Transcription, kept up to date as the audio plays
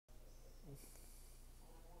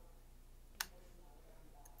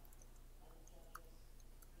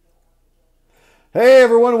Hey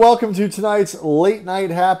everyone, welcome to tonight's late night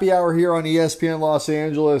happy hour here on ESPN Los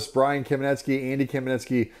Angeles. Brian Kamenetsky, Andy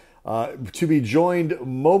Kamenetsky, to be joined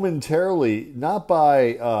momentarily, not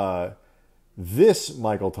by this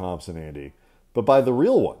Mychal Thompson, Andy, but by the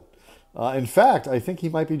real one. In fact, I think he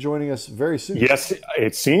might be joining us very soon. Yes,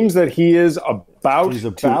 it seems that he is about, He's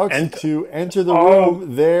about to enter the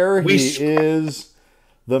room. There he is,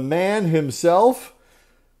 the man himself.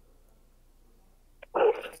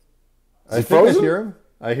 I think I hear him.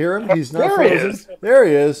 I hear him. He's not frozen. There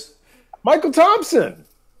he is. Mychal Thompson.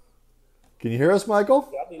 Can you hear us, Mychal?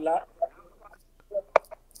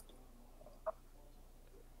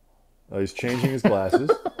 Oh, he's changing his glasses.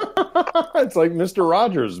 It's like Mr.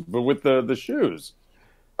 Rogers, but with the shoes.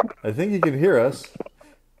 I think he can hear us.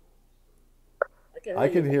 I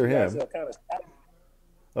can hear him.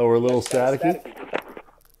 Oh, we're a little staticky? A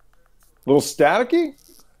little staticky?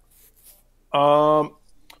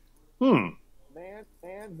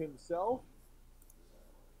 Man himself.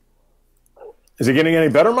 Is it getting any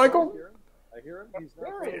better, Mychal? I hear him. He's not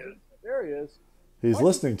frozen. There he is. He's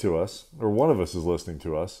listening to us, or one of us is listening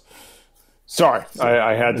to us. Sorry,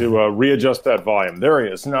 I had to readjust that volume. There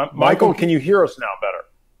he is. Now, Mychal, can you hear us now better?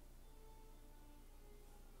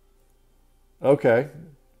 Okay.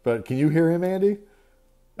 But can you hear him, Andy?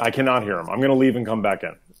 I cannot hear him. I'm going to leave and come back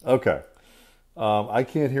in. Okay. I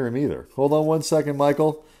can't hear him either. Hold on one second,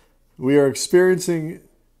 Mychal. We are experiencing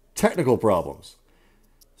technical problems.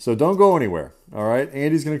 So don't go anywhere, all right?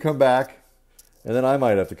 Andy's going to come back, and then I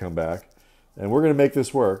might have to come back. And we're going to make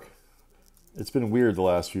this work. It's been weird the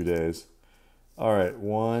last few days. All right,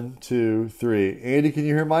 1, 2, 3. Andy, can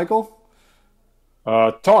you hear Mychal?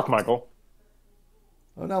 Talk, Mychal.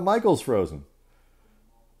 Oh, now Mychal's frozen.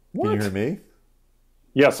 What? Can you hear me?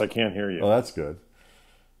 Yes, I can't hear you. Oh, that's good.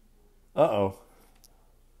 Uh-oh.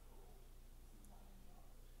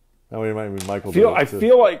 Now we might be Mychal. I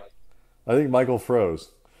feel like... I think Mychal froze.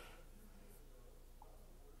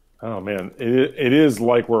 Oh, man. It is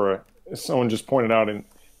like someone just pointed out, and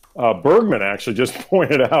Bergman actually just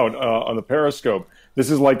pointed out on the Periscope, this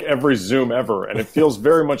is like every Zoom ever, and it feels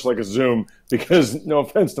very much like a Zoom because, no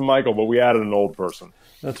offense to Mychal, but we added an old person.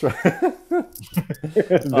 That's right. So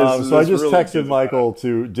I just really texted Mychal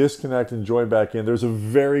to disconnect and join back in. There's a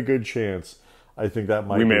very good chance I think that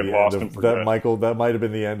might be the end of that. Mychal, that might have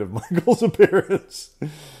been the end of Mychal's appearance.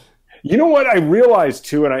 You know what I realized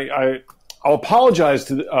too, and I'll apologize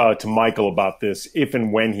to Mychal about this if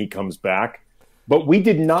and when he comes back, but we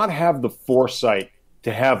did not have the foresight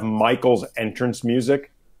to have Mychal's entrance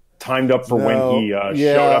music timed up for when he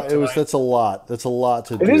showed up tonight. That's a lot. That's a lot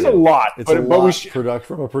to do. It is a lot. It's a lot.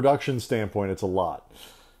 From a production standpoint, it's a lot.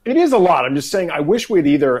 It is a lot. I'm just saying. I wish we'd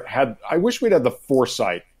had the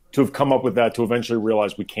foresight to have come up with that to eventually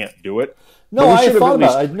realize we can't do it. No, I thought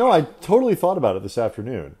about it. I totally thought about it this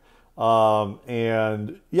afternoon.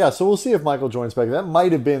 And yeah, so we'll see if Mychal joins back. That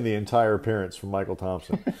might have been the entire appearance from Mychal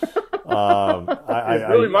Thompson. It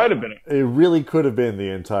really might have been. It really could have been the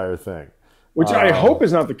entire thing. Which I hope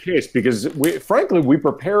is not the case because, frankly, we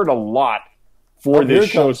prepared a lot for this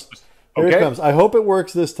show. Here it comes. I hope it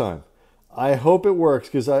works this time. I hope it works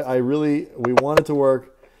because we want it to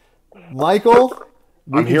work. Mychal,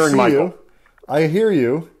 I'm hearing Mychal. I hear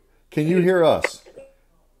you. Can you hear us?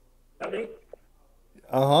 I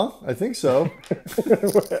think so.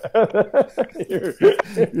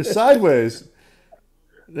 You're sideways.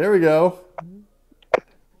 There we go.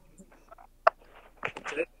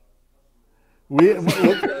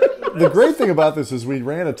 The great thing about this is we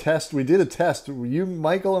ran a test. We did a test.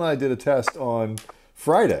 Mychal and I did a test on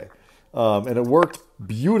Friday, and it worked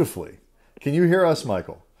beautifully. Can you hear us,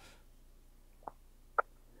 Mychal?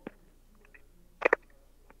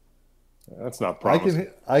 That's not promising.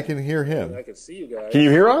 I can hear him. I can see you guys. Can you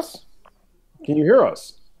hear us? Can you hear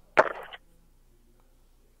us? I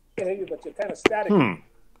can hear you, but you're kind of static.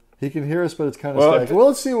 He can hear us, but it's kind of static. Well,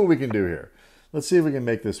 let's see what we can do here. Let's see if we can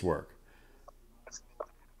make this work. It's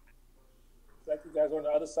like you guys are on the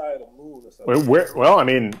other side of the moon or something. Well, I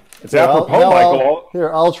mean, it's apropos,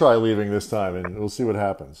 Mychal. I'll try leaving this time, and we'll see what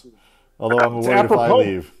happens. Although I'm worried if I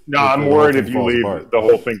leave. No, I'm worried if you leave, the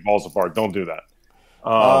whole thing falls apart. Don't do that.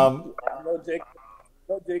 No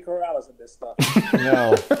Jake Corrales in this stuff.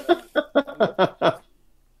 No.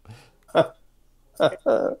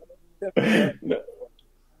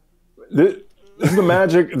 This is the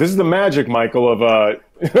magic. This is the magic, Mychal,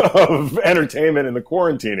 of entertainment in the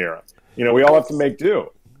quarantine era. You know, we all have to make do.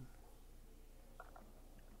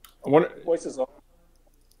 Voices off.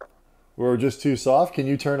 We're just too soft. Can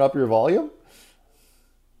you turn up your volume?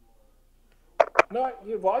 No,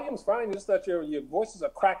 your volume's fine. Just that your voices are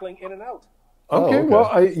crackling in and out. Okay,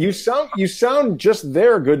 well, you sound just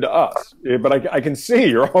there good to us, but I can see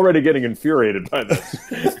you're already getting infuriated by this.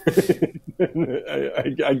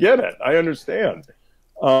 I get it. I understand.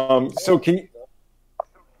 So can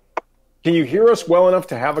you hear us well enough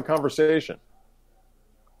to have a conversation?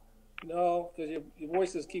 No, because your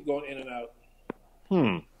voices keep going in and out.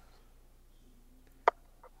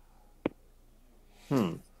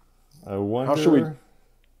 I wonder. How should we? Let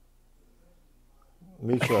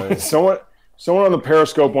me try. Someone on the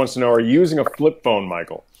Periscope wants to know: are you using a flip phone,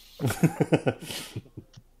 Mychal?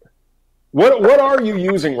 What are you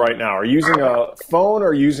using right now? Are you using a phone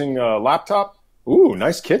or using a laptop? Ooh,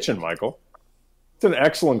 nice kitchen, Mychal. It's an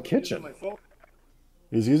excellent kitchen.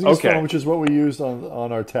 He's using his phone, which is what we used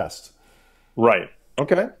on our test. Right.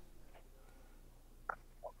 Okay.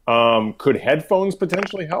 Could headphones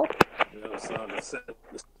potentially help?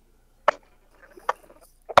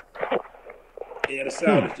 Yeah, the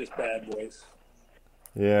sound is just bad, boys.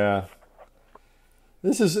 Yeah.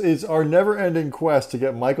 This is our never-ending quest to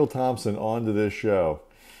get Mychal Thompson onto this show.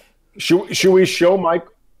 Should we show Mike?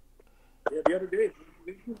 Yeah, the other day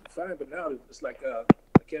we were fine, but now it's like I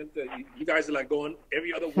can't. You guys are like going.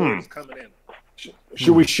 Every other word is coming in.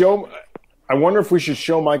 Should we show? I wonder if we should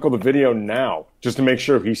show Mychal the video now, just to make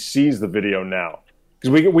sure he sees the video now.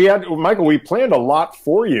 Because we had Mychal, we planned a lot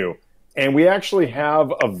for you, and we actually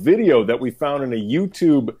have a video that we found in a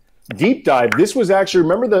YouTube deep dive. This was actually,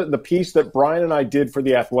 remember the piece that Brian and I did for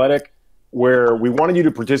The Athletic, where we wanted you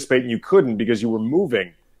to participate and you couldn't because you were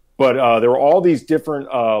moving. But there were all these different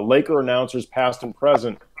Laker announcers, past and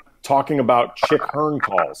present, talking about Chick Hearn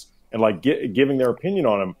calls and like giving their opinion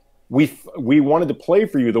on them. We wanted to play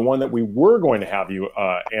for you the one that we were going to have you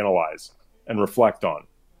analyze and reflect on.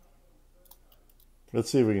 Let's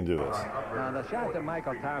see if we can do this. Now, the shot that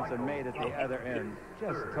Mychal Thompson made at the other end,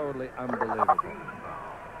 just totally unbelievable.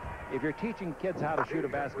 If you're teaching kids how to shoot a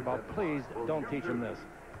basketball, please don't teach them this.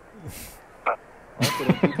 Also,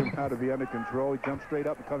 don't teach him how to be under control. He jumps straight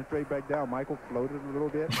up and comes straight back down. Mychal floated a little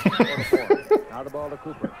bit. Now the ball to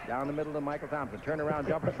Cooper. Down the middle to Mychal Thompson. Turnaround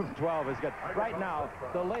jumper from 12 is good. Right now,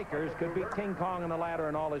 the Lakers could beat King Kong on the ladder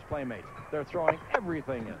and all his playmates. They're throwing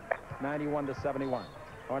everything in. 91-71.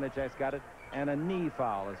 Hornacek's got it. And a knee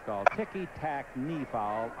foul is called. Ticky-tack knee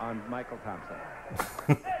foul on Mychal Thompson.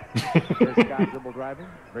 Here's Scott dribble driving.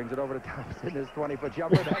 Brings it over to Thompson. His 20-foot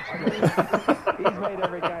jumper. That's good. He's made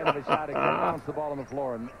every kind of a shot. He can bounce the ball on the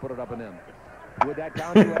floor and put it up and in. Would that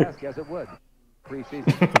count, you ask? Yes, it would.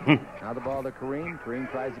 Preseason. Now the ball to Kareem.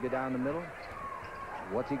 Kareem tries to get down the middle.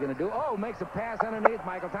 What's he going to do? Oh, makes a pass underneath.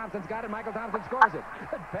 Mychal Thompson's got it. Mychal Thompson scores it.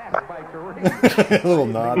 Good pass by Kareem. A little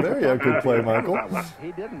nod there. Yeah, good play, Mychal.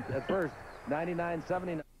 He didn't at first.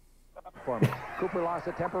 99-79 performance. Cooper lost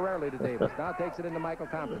it temporarily to Davis. Now takes it into Mychal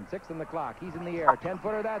Thompson. 6 in the clock. He's in the air.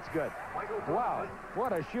 10-footer. That's good. Wow.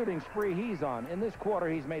 What a shooting spree he's on. In this quarter,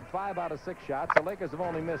 he's made 5 out of 6 shots. The Lakers have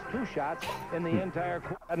only missed 2 shots in the entire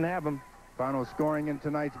quarter. Doesn't have them. Final scoring in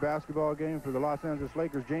tonight's basketball game for the Los Angeles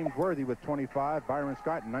Lakers. James Worthy with 25. Byron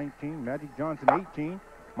Scott 19. Magic Johnson 18.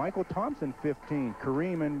 Mychal Thompson 15.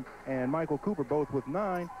 Kareem and Michael Cooper both with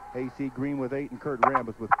 9. A.C. Green with 8 and Kurt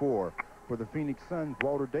Rambis with 4. For the Phoenix Suns,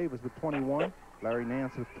 Walter Davis with 21, Larry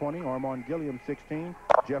Nance with 20, Armand Gilliam 16,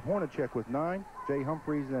 Jeff Hornacek with 9, Jay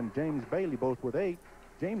Humphreys and James Bailey both with 8,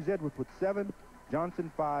 James Edwards with 7, Johnson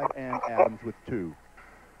 5, and Adams with 2.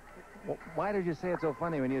 Well, why did you say it so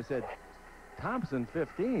funny when you said Thompson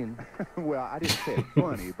 15? Well, I didn't say it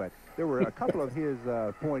funny, but there were a couple of his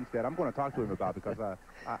points that I'm going to talk to him about because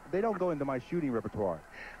they don't go into my shooting repertoire.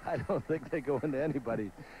 I don't think they go into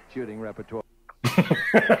anybody's shooting repertoire.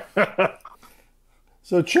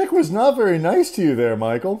 So Chick was not very nice to you there,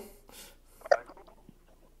 Mychal.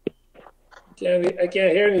 I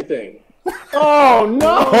can't hear anything. Oh,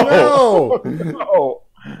 no. No.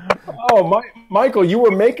 Oh, Mychal, you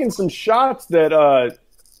were making some shots that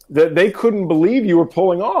they couldn't believe you were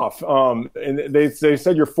pulling off. And they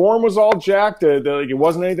said your form was all jacked. It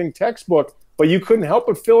wasn't anything textbook, but you couldn't help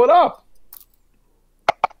but fill it up.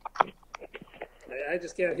 I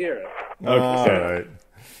just can't hear it. Okay. All right.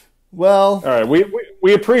 Well, all right.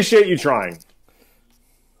 We appreciate you trying.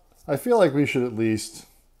 I feel like we should at least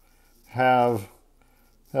have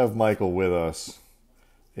Mychal with us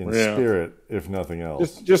in spirit, if nothing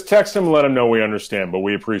else. Just text him and let him know we understand, but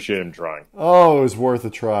we appreciate him trying. Oh, it was worth a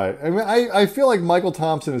try. I mean, I feel like Mychal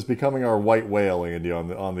Thompson is becoming our white whale, Andy, on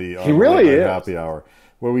the he really is. Happy Hour,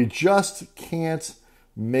 where we just can't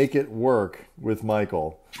make it work with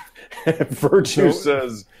Mychal. Virtue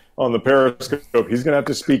says on the Periscope he's going to have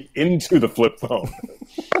to speak into the flip phone.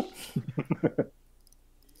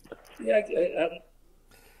 Yeah,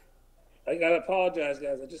 I gotta apologize,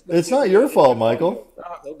 guys. It's not your fault, Michael.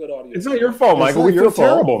 No good audio. It's not your fault, Michael. We your feel fault.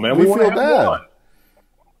 terrible, man. We wanna feel have bad. one.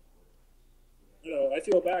 I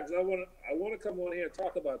feel bad because I want to come on here and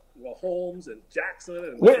talk about Holmes and Jackson.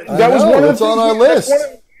 And That was one of the it's on things our list.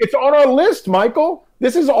 It's on our list, Michael.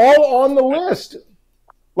 This is all on the list.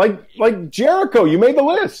 Like Jericho, you made the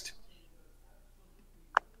list.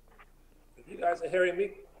 You guys are hearing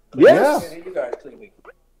me? Yes. Yeah. You guys clearly.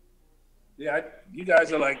 Yeah, you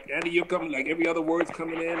guys are like, Andy, you're coming, like every other word's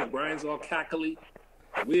coming in, and Brian's all cackly.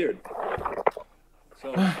 Weird.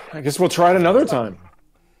 So I guess we'll try it another time.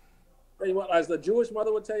 tell you what, as the Jewish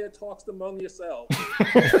mother would tell you, talks among yourselves.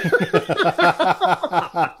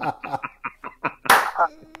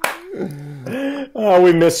 Oh,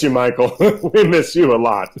 we miss you, Michael. We miss you a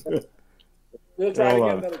lot. We'll try it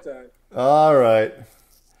again another time. All right.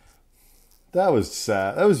 That was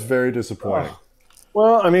sad. That was very disappointing.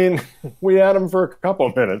 Well, I mean, we had him for a couple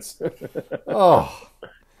of minutes. Oh,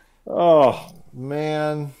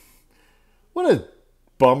 man. What a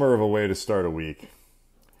bummer of a way to start a week.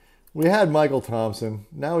 We had Mychal Thompson.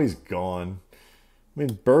 Now he's gone. I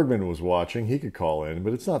mean, Bergman was watching. He could call in,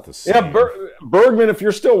 but it's not the same. Yeah, Bergman, if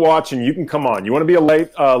you're still watching, you can come on. You want to be a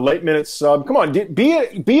late minute sub? Come on,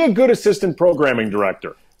 be a good assistant programming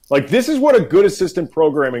director. Like, this is what a good assistant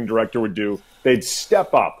programming director would do. They'd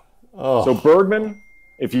step up. Oh. So Bergman,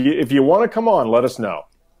 if you want to come on, let us know.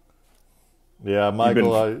 Yeah,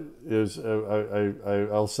 Michael, I'll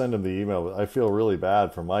send him the email. I feel really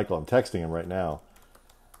bad for Michael. I'm texting him right now.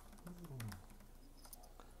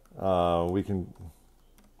 We can.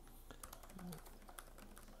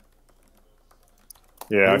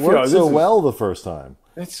 Yeah, it worked so well the first time.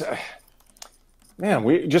 It's man,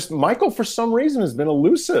 Michael for some reason has been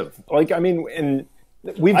elusive. Like, I mean, and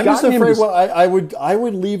we've. I'm just afraid. I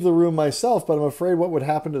would leave the room myself, but I'm afraid what would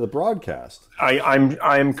happen to the broadcast.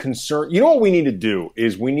 I'm concerned. You know what we need to do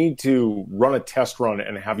is we need to run a test run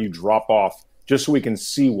and have you drop off just so we can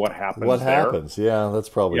see what happens. What happens? Yeah, that's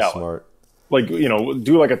probably smart. Like,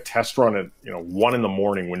 do like a test run at 1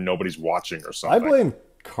 a.m. when nobody's watching or something. I blame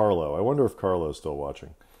Carlo. I wonder if Carlo's still watching.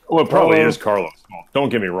 Well, it probably is Carlo's fault. Don't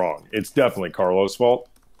get me wrong. It's definitely Carlo's fault.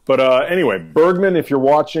 But anyway, Bergman, if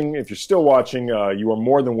you're still watching, you are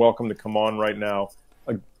more than welcome to come on right now.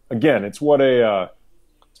 Again, it's what a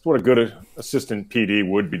good assistant PD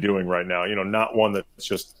would be doing right now. Not one that's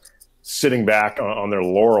just sitting back on their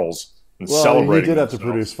laurels and celebrating. He did have to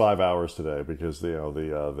produce 5 hours today because the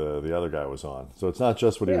other guy was on. So it's not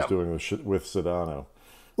just what he was doing with Sedano.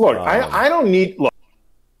 Look, I don't need. Look.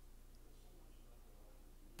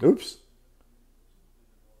 Oops.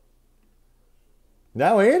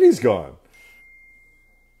 Now Andy's gone.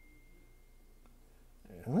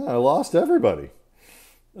 I lost everybody.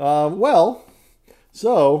 So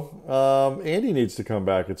Andy needs to come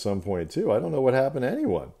back at some point too. I don't know what happened to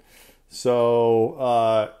anyone.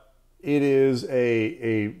 So it is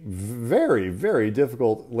a very, very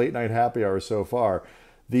difficult late night happy hour so far.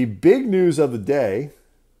 The big news of the day,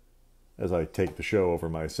 as I take the show over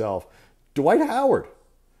myself, Dwight Howard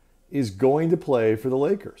is going to play for the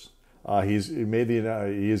Lakers. He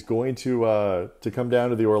is going to come down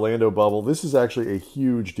to the Orlando bubble. This is actually a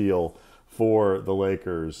huge deal for the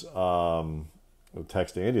Lakers. I'll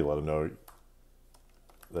text Andy, let him know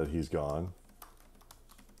that he's gone.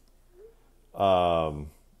 But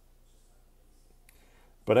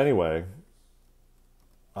anyway,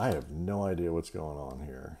 I have no idea what's going on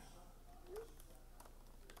here.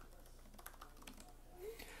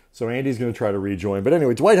 So Andy's going to try to rejoin. But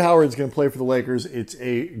anyway, Dwight Howard's going to play for the Lakers. It's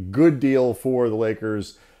a good deal for the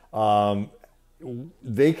Lakers.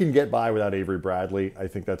 They can get by without Avery Bradley. I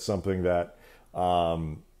think that's something that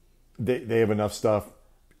they have enough stuff.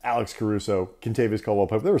 Alex Caruso, Kentavious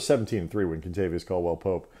Caldwell-Pope. They were 17-3 when Kentavious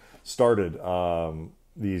Caldwell-Pope started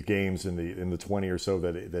these games in the 20 or so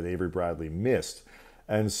that Avery Bradley missed.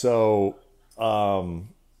 And so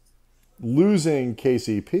losing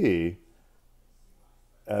KCP,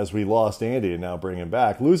 as we lost Andy and now bring him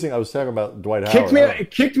back. I was talking about Dwight Howard.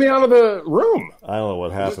 It kicked me out of the room. I don't know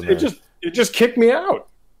what happened. It just kicked me out.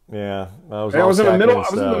 Yeah, I was in the middle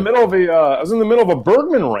of a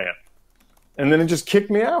Bergman rant, and then it just kicked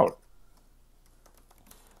me out.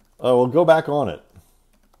 Oh, well, go back on it.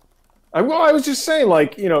 I was just saying,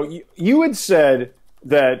 like, you had said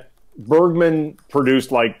that Bergman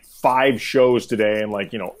produced like 5 shows today and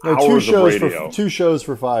hours of radio. 2 shows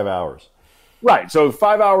for 5 hours. Right, so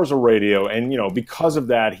 5 hours of radio, and because of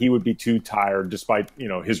that, he would be too tired. Despite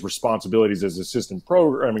his responsibilities as assistant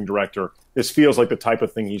programming director, this feels like the type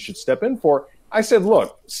of thing he should step in for. I said,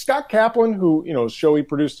 look, Scott Kaplan, who show he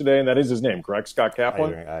produced today, and that is his name, correct? Scott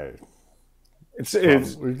Kaplan.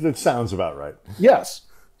 It sounds about right. Yes.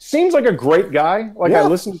 Seems like a great guy. Like, Yeah. I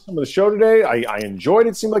listened to some of the show today. I enjoyed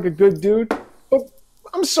it. Seemed like a good dude. But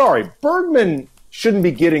I'm sorry. Bergman shouldn't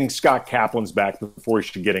be getting Scott Kaplan's back before he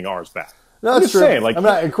should be getting ours back. No, I'm that's just true. saying, like, I'm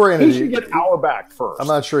not, granted, he should get our back first. I'm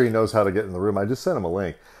not sure he knows how to get in the room. I just sent him a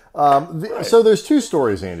link. So there's two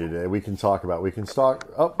stories, Andy, today we can talk about. We can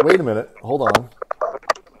talk. Oh, wait a minute. Hold on.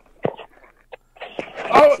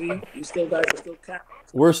 Oh, see, you still guys are still cat.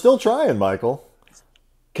 We're still trying, Michael.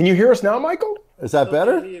 Can you hear us now, Michael? Is that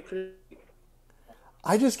better?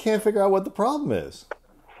 I just can't figure out what the problem is.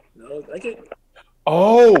 No, I can.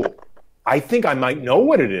 Oh, I think I might know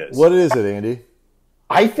what it is. What is it, Andy?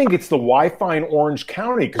 I think it's the Wi-Fi in Orange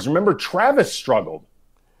County, because remember, Travis struggled.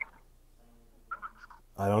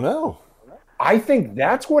 I don't know. I think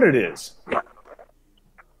that's what it is.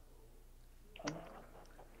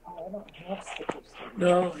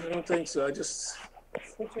 No, I don't think so.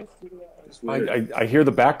 I hear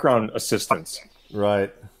the background assistance.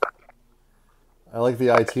 Right. I like the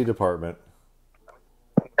IT department.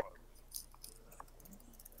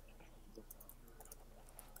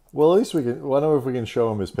 Well, at least we can. Wonder if we can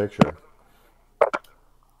show him his picture.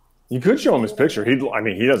 You could show him his picture. He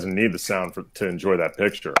doesn't need the sound to enjoy that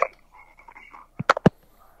picture.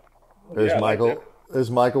 There's Michael.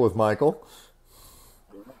 There's Michael with Michael.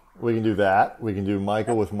 We can do that. We can do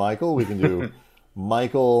Michael with Michael. We can do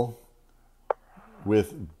Michael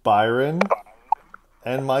with Byron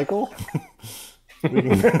and Michael. We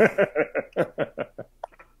can...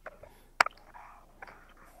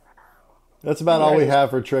 That's about all we have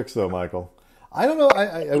for tricks, though, Michael. I don't know.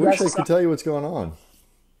 I wish I could tell you what's going on.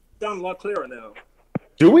 Sound a lot clearer now.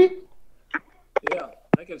 Do we? Yeah,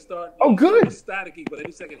 I can start. Oh, good. Staticky, but at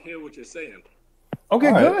least I can hear what you're saying. Okay,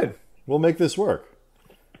 All right. good. We'll make this work.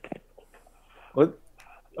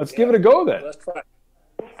 Let's give it a go then. Let's try.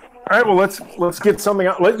 All right, well, let's get something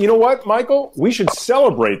out. You know what, Michael? We should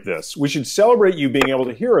celebrate this. We should celebrate you being able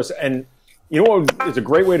to hear us. And you know what is a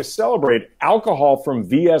great way to celebrate? Alcohol from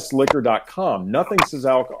vsliquor.com. Nothing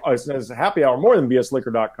says happy hour more than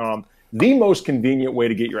vsliquor.com. The most convenient way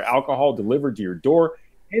to get your alcohol delivered to your door.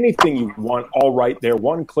 Anything you want, all right there.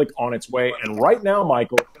 One click on its way. And right now,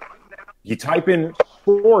 Michael, you type in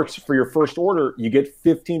sports for your first order, you get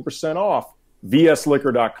 15% off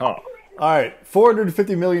vsliquor.com. All right,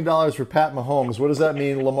 $450 million for Pat Mahomes. What does that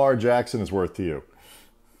mean Lamar Jackson is worth to you?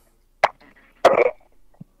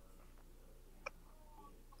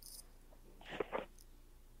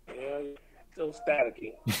 Yeah, still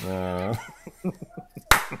staticky.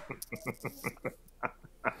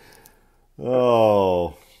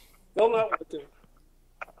 Oh. Still not working.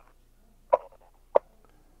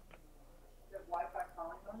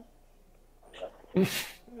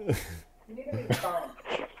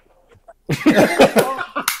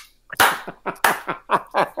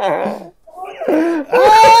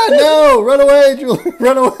 Ah, no! Run away, Julie!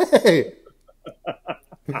 Run away!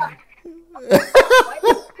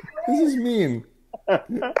 This is mean. I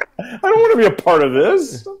don't want to be a part of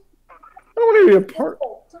this. I don't want to be a part.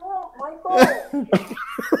 Oh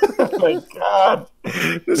my God!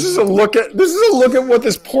 This is a look at what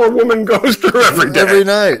this poor woman goes through every day, Every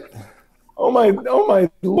night. Oh my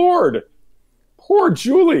Lord! Poor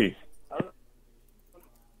Julie.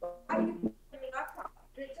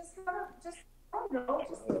 Just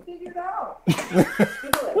figure it out.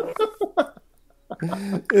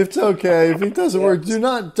 It's okay. If it doesn't work,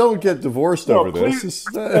 don't get divorced over please, this.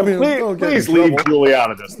 Please leave Julie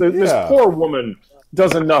out of this. This poor woman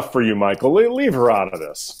does enough for you, Michael. Leave her out of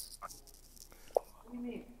this. What do you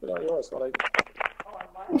mean? Put on yours, but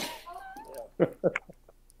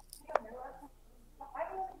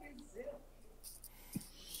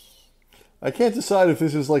I can't decide if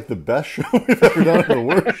this is like the best show we've ever done or the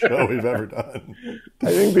worst show we've ever done. I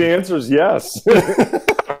think the answer is yes.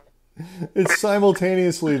 It's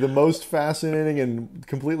simultaneously the most fascinating and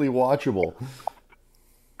completely watchable.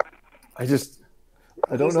 I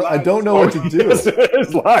don't know. I don't know what to do. It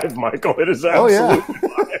is live, Michael. It is absolutely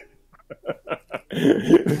live.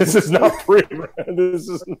 This is not This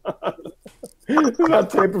is not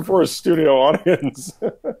taping for a studio audience.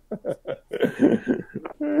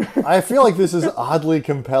 I feel like this is oddly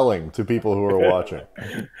compelling to people who are watching.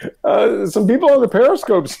 Some people on the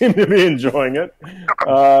Periscope seem to be enjoying it.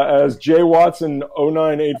 As Jay Watson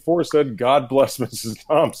 0984 said, God bless Mrs.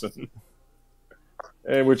 Thompson.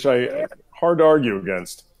 Which hard to argue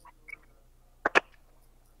against.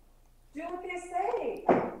 Do what they say.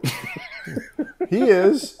 He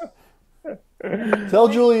is. Tell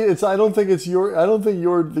Julie I don't think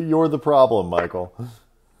you're the problem, Michael.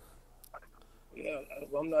 yeah,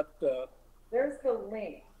 I'm not. There's the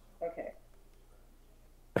link. Okay.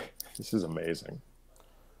 This is amazing.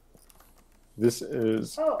 This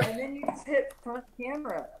is. Oh, and then you just hit front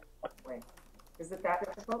camera. Wait, is it that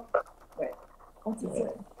difficult? Wait, once it's in.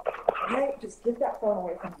 Right, just get that phone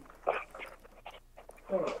away from me.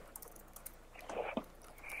 Wait.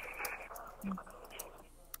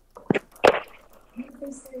 What did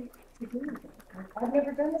they say to do? I've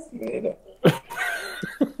never done this before.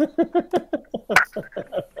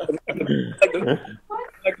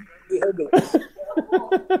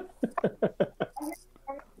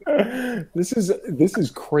 This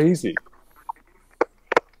is crazy.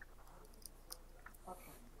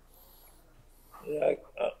 Yeah,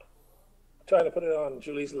 trying to put it on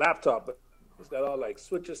Julie's laptop, but it's got all like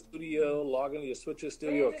Switcher Studio, log into your Switcher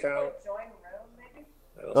Studio account.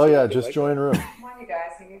 Oh yeah, just join room. Come on, you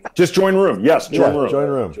guys. Just join room. Yes, join room. Join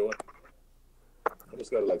room. I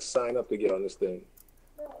just gotta like sign up to get on this thing.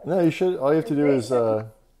 No, you should. All you have to do is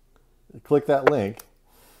click that link,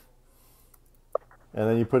 and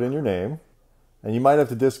then you put in your name, and you might have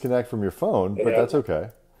to disconnect from your phone, but that's okay.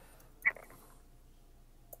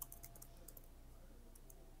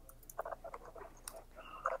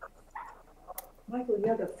 Michael, you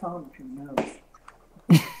have the phone with your nose.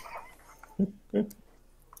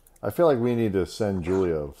 I feel like we need to send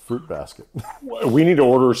Julia a fruit basket. We need to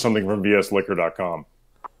order something from vsliquor.com.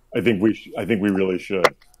 I think we really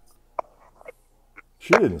should.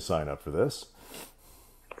 She didn't sign up for this.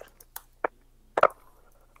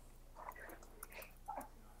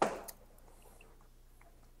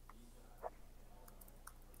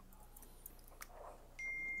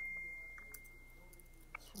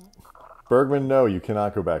 Bergman, no, you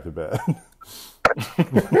cannot go back to bed.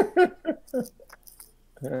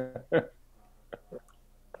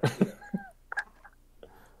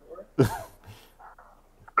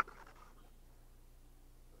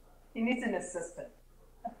 He needs an assistant.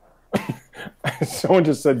 Someone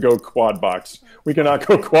just said go quad box. We cannot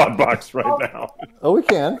go quad box right now. Oh, we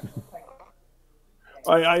can.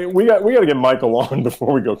 We got to get Michael on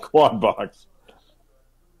before we go quad box.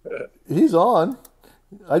 He's on.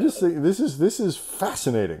 I just think this is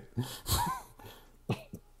fascinating.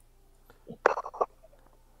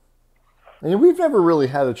 And we've never really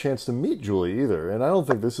had a chance to meet Julie either, and I don't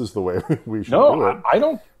think this is the way we should do it. I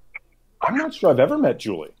don't. I'm not sure I've ever met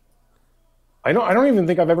Julie. I don't even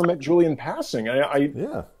think I've ever met Julie in passing.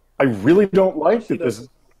 I really don't like that this.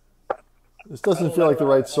 This doesn't feel like the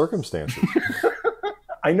right circumstances.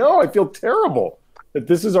 I know. I feel terrible that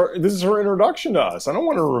this is her introduction to us. I don't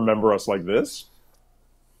want her to remember us like this.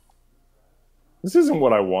 This isn't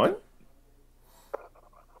what I want.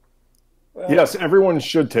 Well, yes, everyone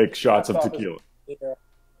should take shots of tequila. Yeah.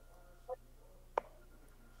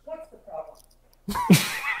 What's the problem?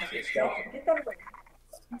 Get that away.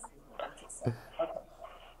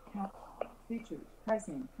 Features,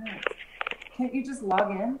 pricing, plans. Can't you just log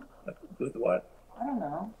in? With what? I don't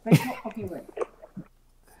know. Okay, wait.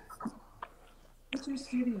 Switcher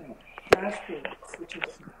Studio, dashboard, Switcher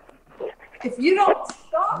Studio. If you don't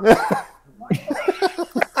stop,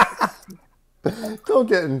 don't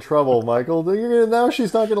get in trouble, Michael. Now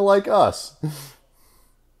she's not going to like us.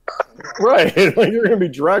 Right. Like you're going to be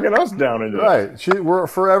dragging us down into it. Right. We're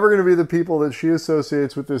forever going to be the people that she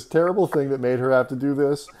associates with this terrible thing that made her have to do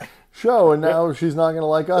this show, and now she's not going to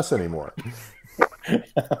like us anymore.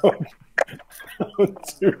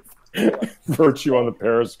 Virtue on the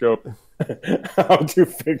Periscope. How to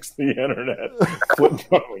fix the internet. Flip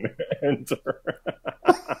phone. Enter.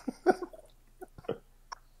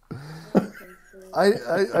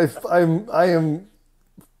 I am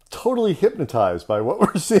totally hypnotized by what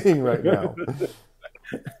we're seeing right now.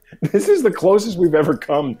 This is the closest we've ever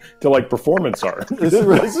come to like performance art. This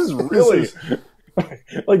is really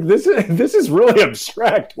like this is really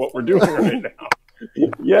abstract what we're doing right now.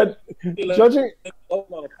 Yet judging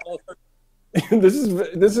this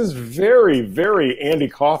is very, very Andy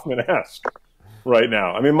Kaufman-esque right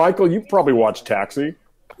now. I mean, Michael, you probably watched Taxi.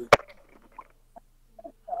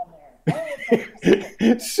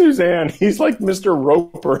 Suzanne, he's like Mr.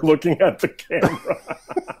 Roper looking at the camera.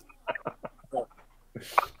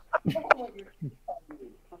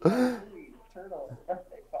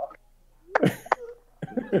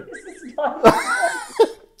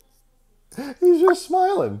 He's just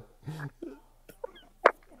smiling.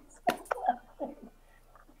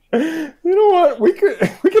 You know what? We could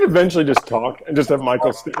eventually just talk and just have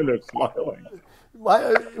Michael stand there smiling.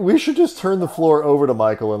 We should just turn the floor over to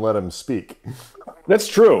Michael and let him speak. That's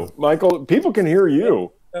true, Michael. People can hear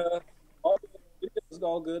you. It's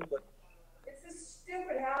all good, but it's a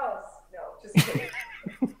stupid house. No, just kidding.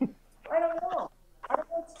 I don't know. I don't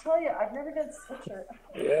know what to tell you. I've never done Switcher.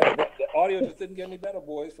 Yeah, audio just didn't get any better,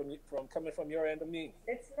 boys, from coming from your end of me.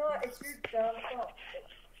 It's not. It's your dumb phone.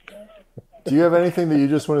 Do you have anything that you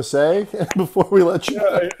just want to say before we let you?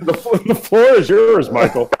 Yeah, the floor is yours,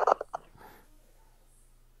 Michael.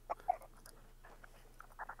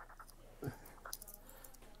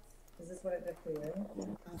 Is this what it did for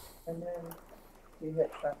you? And then you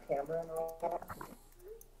hit front camera and all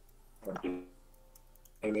that?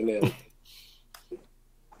 And then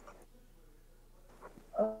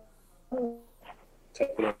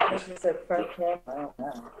This is a front camera. I don't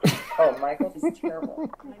know. Oh, Michael, this is terrible.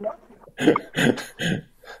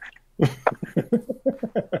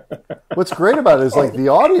 What's great about it is like the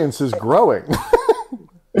audience is growing.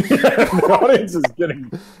 The audience is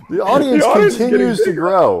getting. The audience continues to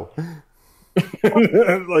grow.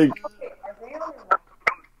 Like,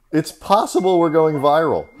 it's possible we're going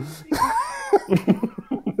viral.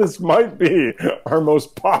 this might be our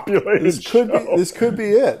most populated This could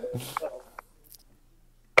be it.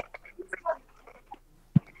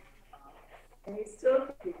 And he's still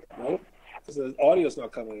nope. The audio's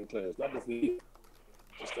not coming in clear. It's not the video.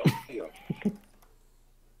 It's the audio.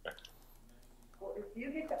 well, if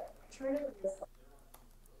you hit that, turn it this way.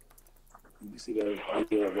 You see the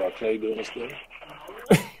idea of Clay doing this thing?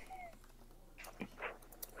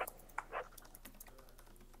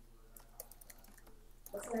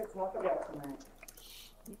 What's going to talk about tonight?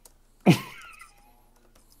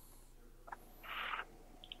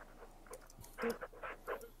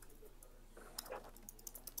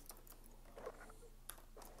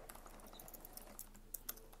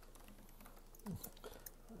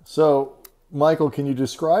 So, Michael, can you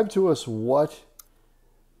describe to us what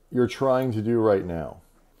you're trying to do right now,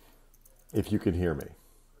 if you can hear me?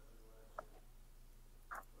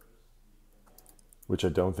 Which I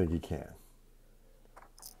don't think you can.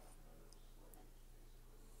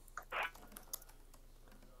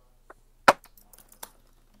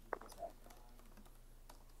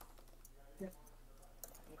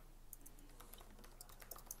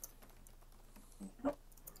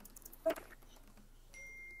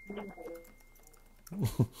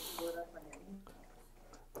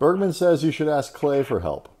 Bergman says you should ask Clay for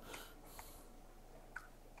help.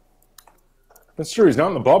 that's true. He's not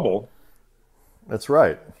in the bubble. That's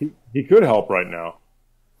right. He could help right now.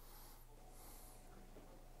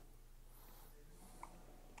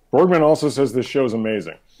 Bergman also says this show's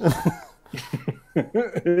amazing.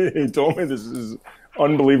 He told me this is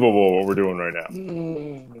unbelievable what we're doing right now.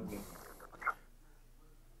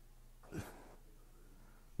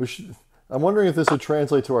 I'm wondering if this would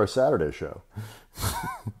translate to our Saturday show.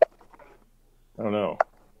 I don't know.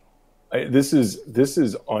 This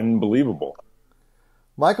is unbelievable.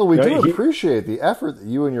 Michael, we do appreciate the effort that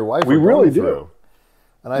you and your wife are really going do. through.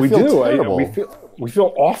 And I feel terrible. We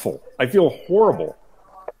feel awful. I feel horrible.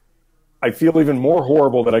 I feel even more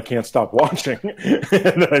horrible that I can't stop watching.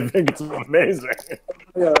 And I think it's amazing.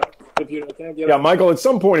 Yeah, Michael, at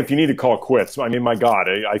some point, if you need to call quits, I mean, my God,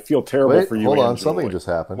 I feel terrible for you. Hold on, Julie. something just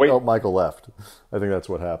happened. Wait. Oh, Michael left. I think that's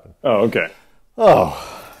what happened. Oh, okay.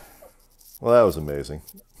 Oh, well, that was amazing.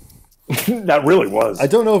 That really was. I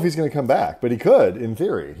don't know if he's going to come back, but he could, in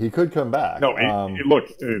theory. He could come back. No, look,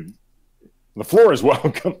 the floor is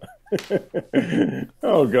welcome.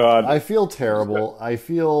 Oh God, I feel terrible. I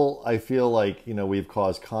feel like we've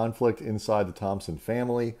caused conflict inside the Thompson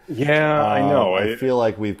family. Yeah, I know. I feel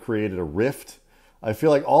like we've created a rift. I feel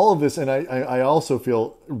like all of this, and I also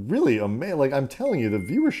feel really amazed. Like I'm telling you, the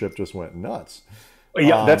viewership just went nuts.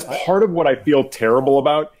 Yeah, that's part of what I feel terrible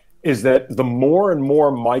about. Is that the more and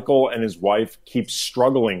more Michael and his wife keep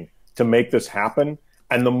struggling to make this happen,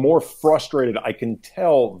 and the more frustrated I can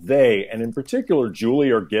tell they, and in particular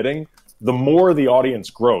Julie, are getting, the more the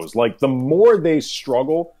audience grows. Like, the more they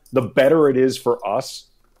struggle, the better it is for us.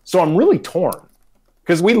 So I'm really torn,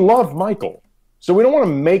 because we love Michael. So we don't want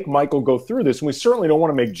to make Michael go through this, and we certainly don't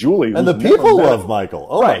want to make Julie. And the people love Michael.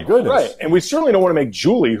 Oh, right, my goodness. Right, and we certainly don't want to make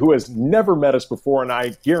Julie, who has never met us before, and I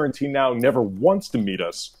guarantee now never wants to meet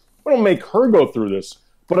us. We don't make her go through this.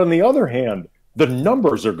 But on the other hand, the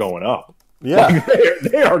numbers are going up. Yeah. Like,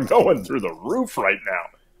 they are going through the roof right now.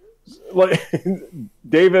 Like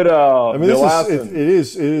David I mean, it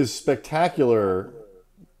is spectacular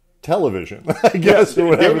television, I guess, or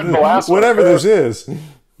whatever this is.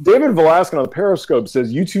 David Velasquez on the Periscope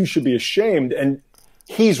says you two should be ashamed, and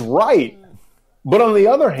he's right. But on the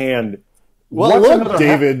other hand, well, look,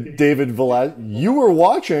 David Velasquez, you were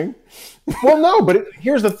watching. Well, no, but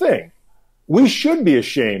here's the thing: we should be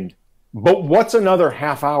ashamed. But what's another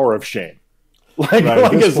half hour of shame? Like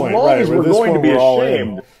as long as we're going to be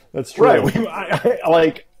ashamed, that's true.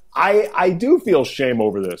 Right? I do feel shame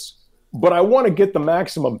over this. but I want to get the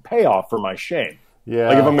maximum payoff for my shame. Yeah.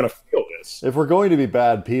 Like if I'm going to feel this. If we're going to be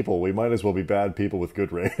bad people, we might as well be bad people with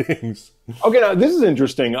good ratings. Okay, now this is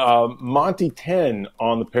interesting. Monty 10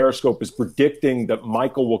 on the Periscope is predicting that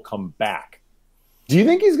Mychal will come back. Do you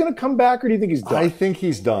think he's going to come back, or do you think he's done? I think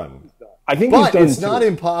he's done. I think but he's done. It's not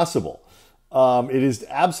impossible. It is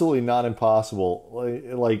absolutely not impossible.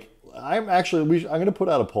 Like I'm going to put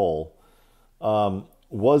out a poll.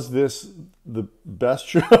 Was this the best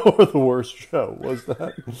show or the worst show? Was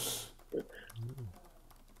that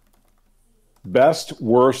best,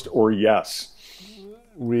 worst, or yes?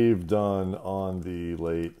 We've done on the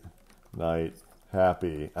late night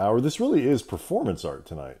happy hour. This really is performance art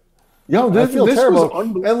tonight. Yo, I feel terrible.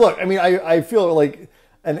 And look, I mean, I feel like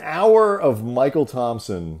an hour of Mychal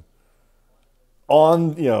Thompson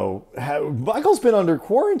on, Mychal's been under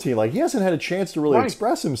quarantine. Like, he hasn't had a chance to really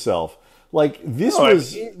express himself. Like,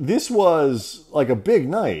 this was like a big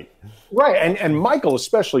night. Right, and Mychal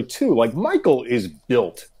especially, too. Like, Mychal is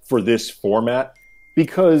built for this format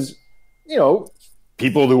because,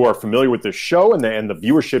 people who are familiar with the show and the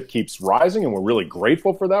viewership keeps rising, and we're really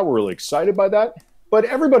grateful for that. We're really excited by that. But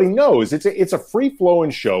everybody knows it's a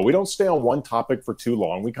free-flowing show. We don't stay on one topic for too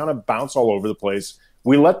long. We kind of bounce all over the place.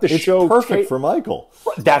 We let the show... It's perfect for Mychal.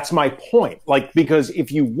 That's my point. Like, because if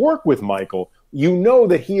you work with Mychal, you know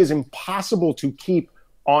that he is impossible to keep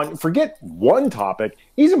on... Forget one topic.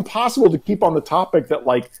 He's impossible to keep on the topic that,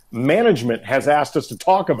 like, management has asked us to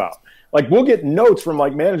talk about. Like, we'll get notes from,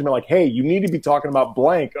 like, management, like, hey, you need to be talking about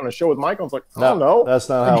blank on a show with Mychal. It's like, I don't know. That's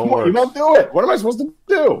not how it works. You don't do it. What am I supposed to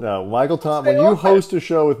do? No, Mychal Thompson, when you host a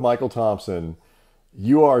show with Mychal Thompson,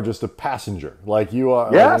 you are just a passenger. Like, you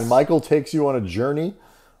are, yes. Mychal takes you on a journey.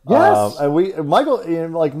 Yes. And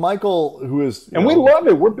Mychal, who is... And we love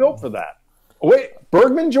it. We're built for that. Wait,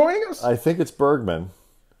 Bergman joining us? I think it's Bergman.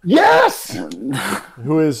 Yes!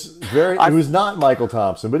 Who's not Mychal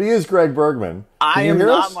Thompson, but he is Greg Bergman. I am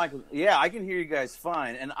not Mychal. Yeah, I can hear you guys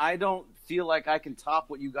fine, and I don't feel like I can top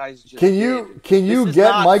what you guys just Can you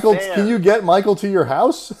get Mychal? Fair. Can you get Mychal to your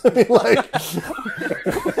house? I mean, like,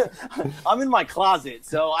 I'm in my closet,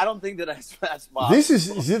 so I don't think that that's possible. This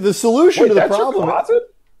is the solution to the problem. Your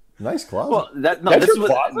closet? Nice closet. Well, that's your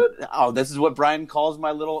closet? This is what Brian calls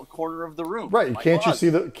my little corner of the room. Right? Can't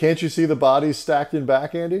you see the bodies stacked in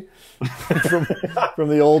back, Andy? from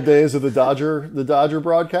the old days of the Dodger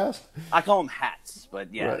broadcast. I call them hats,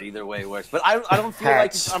 but yeah, right. Either way works. But I don't feel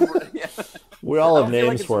hats. We all have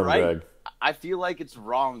names for him, right. Greg. I feel like it's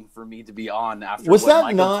wrong for me to be on after what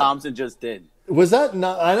Mychal Thompson just did. Was that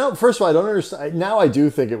not? I know. First of all, I don't understand. Now I do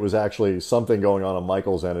think it was actually something going on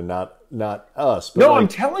Mychal's end and not us. But no, I'm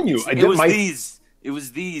telling you, it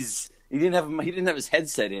was these. He didn't have his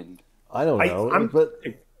headset in. I don't know,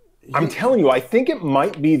 I'm telling you, I think it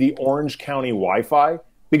might be the Orange County Wi-Fi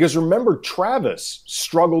because remember, Travis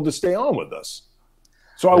struggled to stay on with us.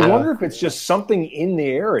 So I wonder if it's just something in the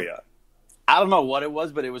area. I don't know what it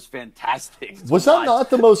was, but it was fantastic. Was that not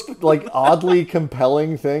the most oddly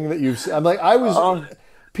compelling thing that you've seen? I'm like,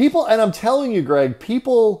 people, and I'm telling you, Greg,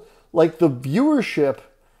 people like the viewership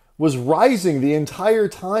was rising the entire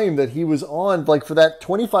time that he was on, like for that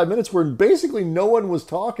 25 minutes where basically no one was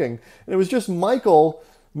talking, and it was just Mychal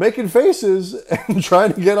making faces and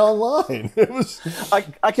trying to get online. It was.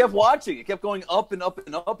 I kept watching. It kept going up and up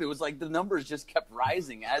and up. It was like the numbers just kept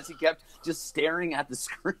rising as he kept just staring at the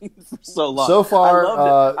screen for so long. So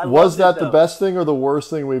far, was that the best thing or the worst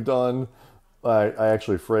thing we've done? I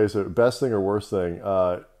actually phrased it. Best thing or worst thing?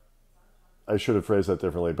 I should have phrased that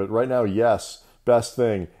differently. But right now, yes. Best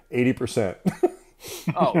thing, 80%.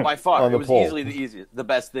 Oh, by far. It was poll. easily the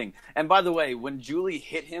best thing. And by the way, when Julie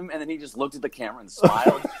hit him and then he just looked at the camera and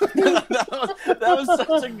smiled, that was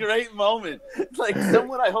such a great moment. Like,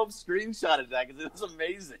 someone, I hope, screenshotted that because it was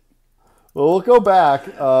amazing. Well, we'll go back.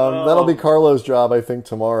 That'll be Carlo's job, I think,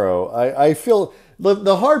 tomorrow. I feel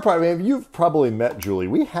the hard part, I mean, you've probably met Julie.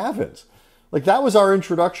 We haven't. Like, that was our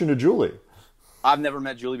introduction to Julie. I've never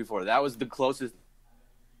met Julie before. That was the closest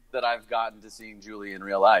that I've gotten to seeing Julie in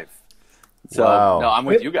real life. So, no, I'm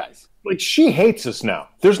with you guys. Like, she hates us now.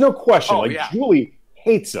 There's no question. Oh, yeah. Julie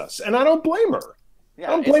hates us, and I don't blame her. Yeah, I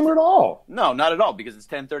don't blame her at all. No, not at all, because it's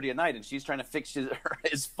 10:30 at night, and she's trying to fix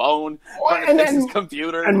his phone, trying to fix his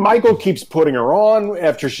computer. And Mychal keeps putting her on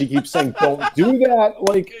after she keeps saying, don't do that.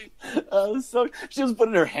 Like, so she was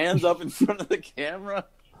putting her hands up in front of the camera.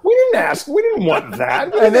 We didn't ask. We didn't want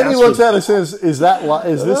that. And then he looks at us and says, is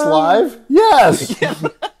this live? Yes. Yeah.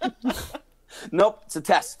 Nope, it's a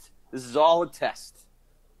test. This is all a test.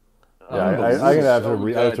 Yeah, I'm gonna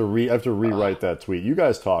have to rewrite that tweet. You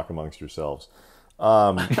guys talk amongst yourselves.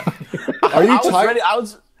 Are you tired?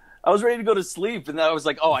 I was ready to go to sleep, and then I was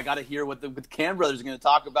like, "Oh, I got to hear what the Cam brothers are going to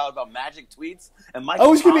talk about Magic tweets." And Michael, I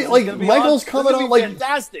was going to be like, Michael's coming on like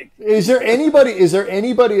fantastic. Is there anybody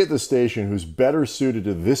at the station who's better suited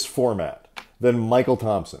to this format than Michael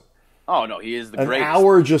Thompson? Oh no, he is the An greatest.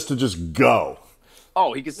 hour just to just go.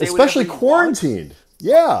 Oh, he can say especially whatever he quarantined. wants.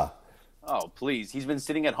 Yeah. Oh, please. He's been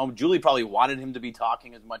sitting at home. Julie probably wanted him to be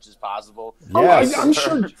talking as much as possible. Yes.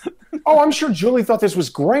 I'm sure Julie thought this was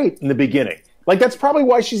great in the beginning. Like, that's probably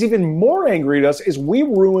why she's even more angry at us, is we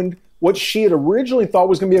ruined what she had originally thought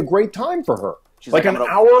was going to be a great time for her. She's like an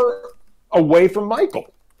hour away from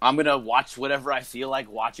Michael. I'm going to watch whatever I feel like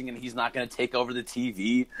watching, and he's not going to take over the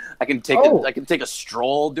TV. I can take a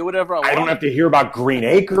stroll, do whatever I want. I don't have to hear about Green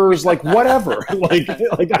Acres, like whatever. like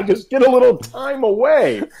I just get a little time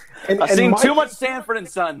away. I've seen too much Sanford and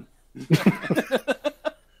Son.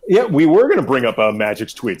 Yeah, we were going to bring up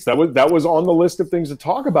Magic's tweets. That was on the list of things to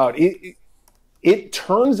talk about. It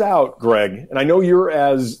turns out, Greg, and I know you're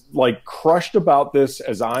as like crushed about this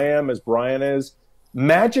as I am, as Brian is.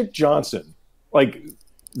 Magic Johnson, like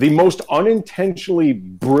the most unintentionally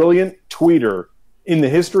brilliant tweeter in the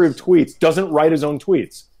history of tweets, doesn't write his own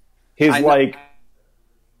tweets. His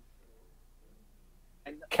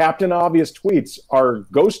Captain Obvious tweets are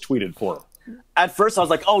ghost tweeted for him. At first, I was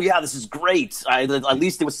like, "Oh yeah, this is great." At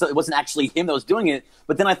least it wasn't actually him that was doing it.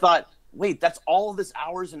 But then I thought, wait, that's all this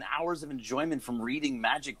hours and hours of enjoyment from reading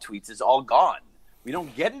Magic tweets is all gone. We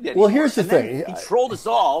don't get it anymore. Well, here's the thing. He trolled us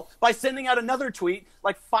all by sending out another tweet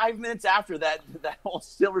like 5 minutes after that whole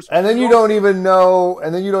silver screen. And then you don't even know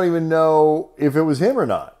if it was him or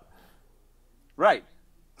not. Right.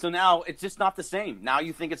 So now it's just not the same. Now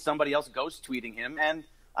you think it's somebody else ghost tweeting him, and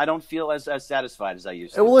I don't feel as satisfied as I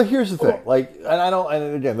used to. Well, here's the thing. Like,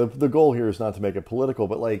 and again, the goal here is not to make it political,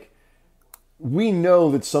 but like, we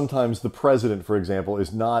know that sometimes the president, for example,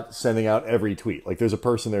 is not sending out every tweet. Like, there's a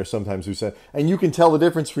person there sometimes who said, and you can tell the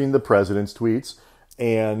difference between the president's tweets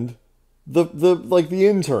and the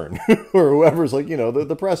intern or whoever's like,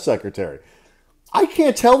 the press secretary. I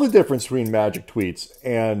can't tell the difference between Magic tweets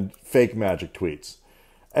and fake Magic tweets.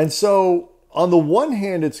 And so on the one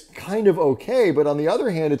hand, it's kind of okay, but on the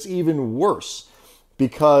other hand, it's even worse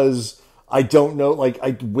because I don't know, like,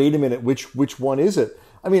 wait a minute, which one is it?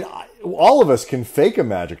 I mean, all of us can fake a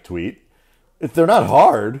Magic tweet. If they're not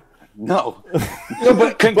hard. No.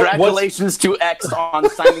 But congratulations to X on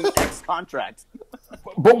signing X contract.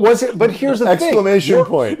 But here's the exclamation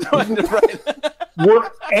point.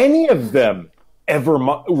 Were any of them ever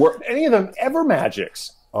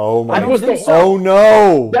Magics? Oh my! So. Oh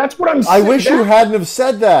no! That's what I'm saying. I wish you hadn't have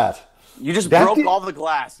said that. You just broke all the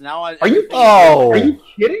glass. Now Are you kidding?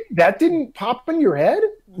 That didn't pop in your head?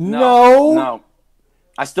 No.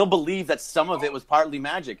 I still believe that some of it was partly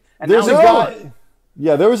Magic. And there's a guy.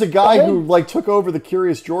 Yeah, there was a guy who like took over the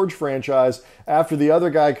Curious George franchise after the other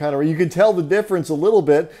guy kind of. You can tell the difference a little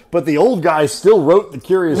bit, but the old guy still wrote the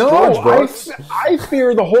Curious George books. I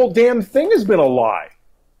fear the whole damn thing has been a lie.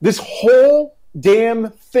 This whole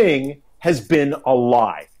damn thing has been a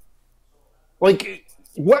lie. Like,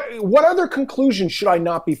 what other conclusion should I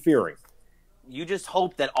not be fearing? You just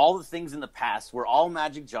hope that all the things in the past were all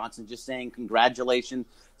Magic Johnson just saying congratulations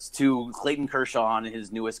to Clayton Kershaw on his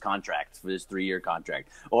newest contract for his 3-year contract,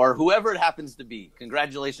 or whoever it happens to be.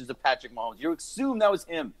 Congratulations to Patrick Mahomes. You assume that was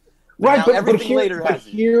him. Right, but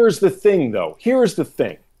here's the thing, though. Here's the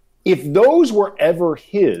thing. If those were ever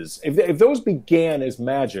his, if those began as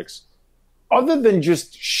Magic's, other than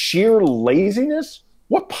just sheer laziness,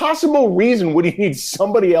 what possible reason would he need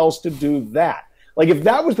somebody else to do that? Like, if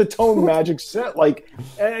that was the tone Magic set, like,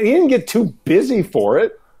 he didn't get too busy for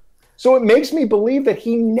it. So it makes me believe that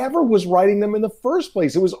he never was writing them in the first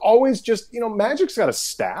place. It was always just, Magic's got a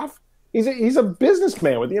staff. He's a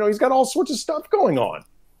businessman with, he's got all sorts of stuff going on.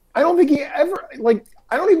 I don't think he ever,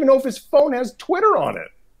 I don't even know if his phone has Twitter on it.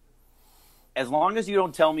 As long as you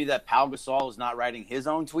don't tell me that Pau Gasol is not writing his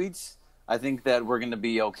own tweets, I think that we're going to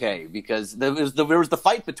be okay, because there was the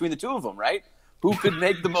fight between the two of them, right? Who could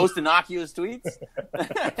make the most innocuous tweets?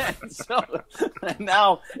 So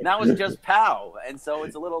now it's just Pau, and so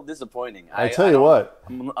it's a little disappointing. I tell you what,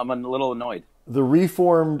 I'm a little annoyed. The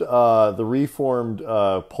reformed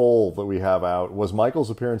poll that we have out, was Michael's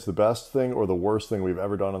appearance the best thing or the worst thing we've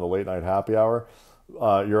ever done on the Late Night Happy Hour?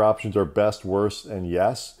 Your options are best, worst, and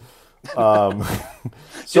yes.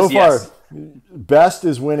 So far, yes. Best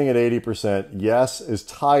is winning at 80%. Yes is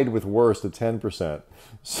tied with worst at 10%.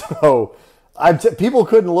 So people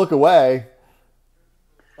couldn't look away.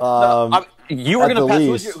 You were going to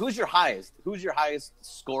pass. Who's your highest? Who's your highest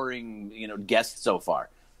scoring guest so far?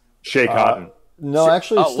 Shea Cotton. No,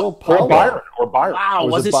 actually, it's still Paolo. Or Byron. Wow,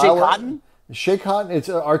 was it Shea Cotton? Shea Cotton. It's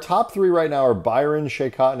our top three right now are Byron, Shea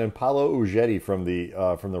Cotton, and Paolo Uggetti from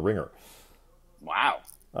the Ringer. Wow.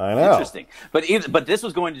 I know. Interesting. But this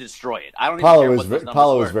was going to destroy it. I don't even Paolo care is what those numbers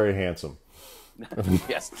Paolo were. is very handsome.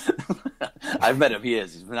 Yes, I've met him. He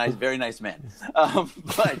is. He's a nice, very nice man.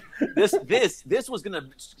 But this was going to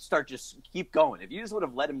start just keep going. If you just would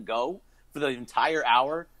have let him go for the entire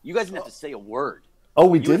hour, you guys didn't have to say a word. Oh,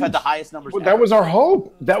 we You did. would have had the highest numbers. Well, ever. that was our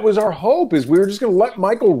hope. That was our hope, is we were just going to let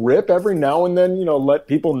Michael rip every now and then, let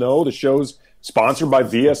people know the show's sponsored by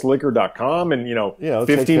vsliquor.com and,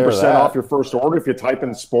 take care of 15% that. off your first order if you type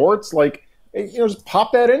in sports. Like, just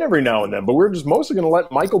pop that in every now and then. But we're just mostly going to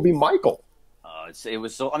let Michael be Michael. It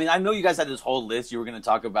was so. I mean, I know you guys had this whole list. You were going to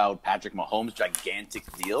talk about Patrick Mahomes' gigantic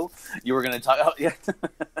deal. You were going to talk. Oh, yeah.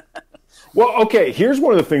 Well, okay. Here's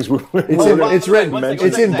one of the things It's written. One second,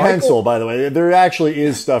 It's in Michael- pencil, by the way. There actually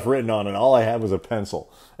is stuff written on it. All I had was a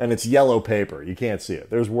pencil, and it's yellow paper. You can't see it.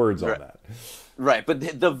 There's words on that. Right, but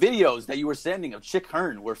the videos that you were sending of Chick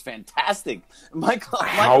Hearn were fantastic. Michael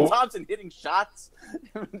Thompson hitting shots,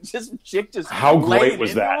 Chick just how great laying was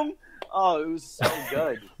into that? him. Oh, it was so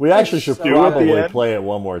good. We actually should so at the probably end. play it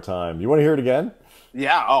one more time. You want to hear it again?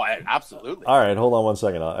 Yeah. Oh, absolutely. All right, hold on one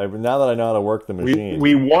second. Now that I know how to work the machine.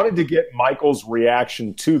 We wanted to get Michael's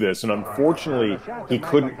reaction to this, and unfortunately, he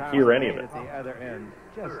couldn't hear any of it.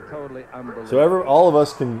 Just totally unbelievable. So all of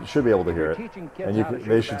us should be able to hear it, Teaching kids and how to they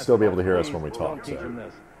shoot should still be able to hear us basketball, when we don't talk. teach So. them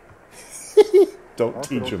this. Don't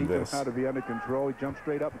Also, teach him this. how to be under control. He jumps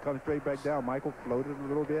straight up and comes straight back down. Michael floated a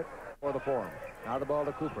little bit. For the form. Now the ball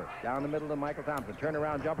to Cooper. Down the middle to Mychal Thompson.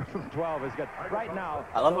 Turnaround jumper from 12 is good. Right now,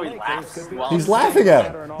 I love the how he Lakers laughs could be while He's laughing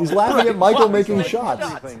at him. He's laughing at Michael making shots.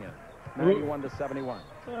 91 to 71.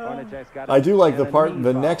 Hornacek's got I do like and the a part. knee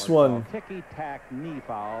The foul. next one. Ticky-tack knee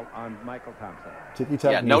foul on Mychal Thompson. Ticky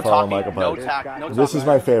tack Yeah, knee no foul on talking, Michael no Pike. tack, no This is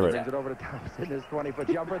my favorite. Brings it over to Thompson. His 20-foot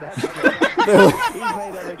jumper. That's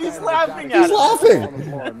He's laughing at He's him. laughing. On the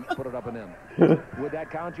floor and put it up and in. Would that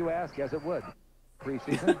count, you ask? Yes, it would.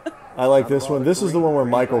 Preseason. I like this one. This is the one where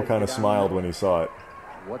Michael kind of smiled when he saw it.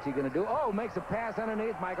 What's he going to do? Oh, makes a pass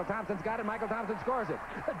underneath. Mychal Thompson's got it. Mychal Thompson scores it.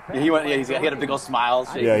 Yeah, he had a big old smile.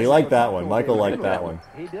 Yeah, he liked that one. Michael liked that one.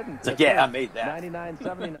 He didn't. It's like, yeah, I made that.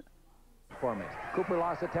 99-79 for me. Cooper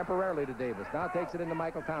lost it temporarily to Davis. Now takes it into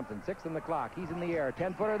Mychal Thompson. 6 in the clock. He's in the air.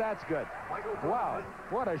 10-footer. That's good. Wow.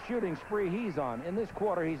 What a shooting spree he's on. In this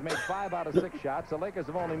quarter, he's made 5 out of 6 shots. The Lakers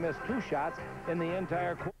have only missed 2 shots in the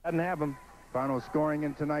entire quarter. Doesn't have them. Final scoring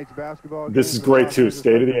in tonight's basketball game. This is for great, Los too. Angeles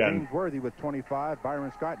Stay to the Lakers, end. James Worthy with 25,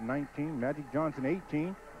 Byron Scott 19, Magic Johnson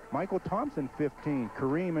 18, Mychal Thompson 15,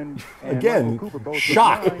 Kareem and Again, Michael Cooper both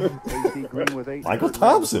shock. with 9, AC Green with 8. Michael Kurt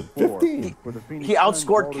Thompson, Rambis with 4. 15. For the Phoenix He Suns,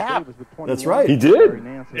 outscored Walter Cap. Davis with 21, That's right. He did. Larry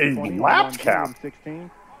Nance with He 20, lapped Ron Cap. Williams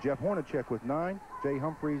 16, Jeff Hornacek with 9, Jay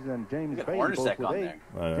Humphreys and James Look at Bailey both Hornacek with on 8, there.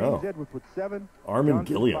 I know. James Edwards with 7, Armin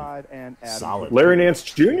Johnson Gilliam. 5, and Adams Solid. with Larry 2. Nance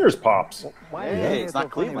Jr.'s pops. Why Hey, is it it's so not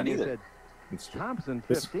funny Cleveland when you either. said Thompson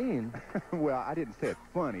 15? Well, I didn't say it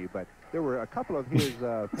funny, but there were a couple of his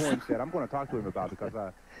points that I'm going to talk to him about because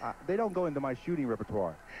they don't go into my shooting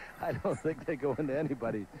repertoire. I don't think they go into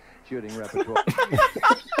anybody's shooting repertoire.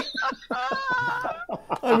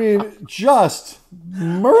 I mean, just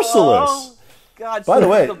merciless. Oh, God, By the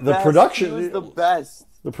he way, was the best. production- He was the best.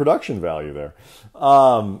 The production value there.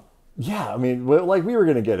 Yeah, I mean, like we were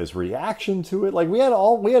going to get his reaction to it. Like we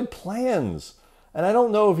had plans. And I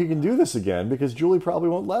don't know if he can do this again because Julie probably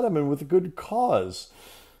won't let him, and with a good cause.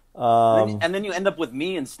 And then you end up with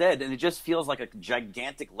me instead, and it just feels like a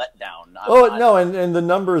gigantic letdown. No, and the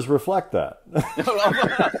numbers reflect that.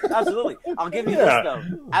 Absolutely. I'll give you this though.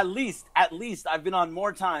 At least I've been on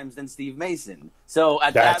more times than Steve Mason. So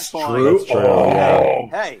at That's that point, true. That's true. Oh.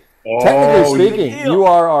 hey, Technically speaking, deal. you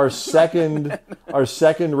are our second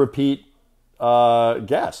repeat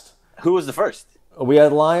guest. who was the first? We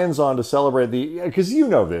had Lions on to celebrate because you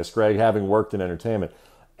know this, Greg, having worked in entertainment.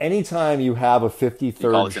 Anytime you have a You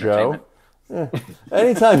call 53rd this show,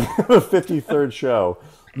 anytime you have a 53rd show,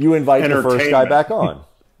 you invite the first guy back on.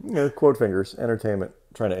 Quote fingers, entertainment,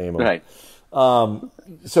 trying to aim them. Right.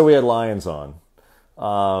 So we had Lions on.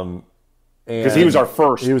 Because he was our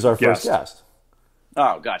first. He was our first guest.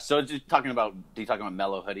 Oh gosh. So just talking about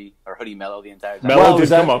Mellow Hoodie or Hoodie Mellow the entire time? Mellow did it was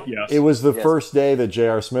come up, yes. It was the Yes. first day that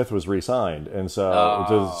J.R. Smith was re-signed, and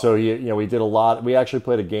so we did a lot. We actually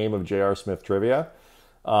played a game of J.R. Smith trivia,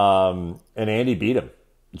 and Andy beat him.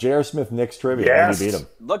 J.R. Smith Knicks trivia. Yes. Andy beat him.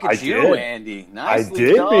 Look at I you, did. Andy. Nicely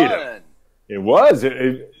did done. beat him. It was.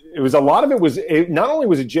 It was a lot of it was. Not only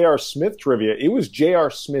was it J.R. Smith trivia, it was J.R.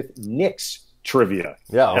 Smith Knicks trivia.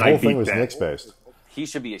 Yeah, And the I whole thing beat was that. Knicks based. He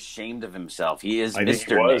should be ashamed of himself. He is I think he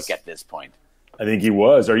Mr. was. Nick at this point. I think he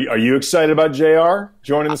was. Are you excited about JR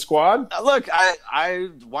joining the squad? Look, I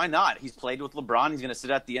why not? He's played with LeBron. He's going to sit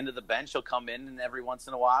at the end of the bench. He'll come in every once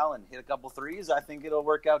in a while and hit a couple threes. I think it'll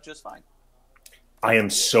work out just fine. I am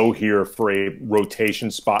so here for a rotation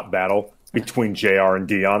spot battle between JR and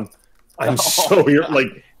Dion. I'm so here.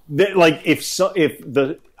 I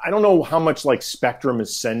don't know how much like Spectrum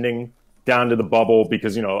is sending down to the bubble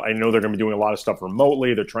because, I know they're going to be doing a lot of stuff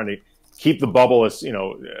remotely. They're trying to keep the bubble as,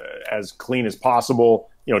 as clean as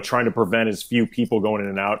possible, trying to prevent as few people going in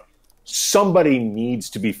and out. Somebody needs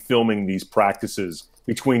to be filming these practices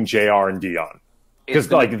between JR and Dion because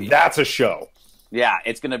that's a show. Yeah,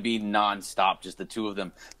 it's going to be nonstop, just the two of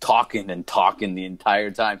them talking the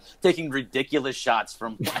entire time, taking ridiculous shots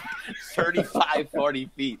from 35, 40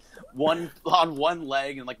 feet, one on one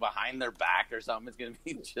leg and behind their back or something. It's going to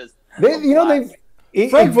be just Vogel's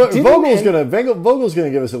going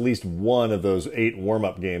to give us at least one of those 8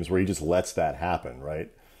 warm-up games where he just lets that happen,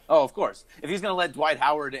 right? Oh, of course. If he's going to let Dwight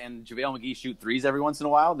Howard and JaVale McGee shoot threes every once in a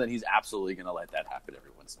while, then he's absolutely going to let that happen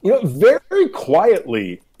every once in a while. Very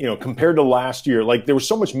quietly, compared to last year, there was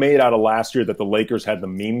so much made out of last year that the Lakers had the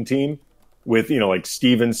meme team with,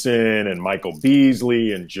 Stevenson and Michael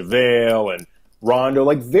Beasley and JaVale and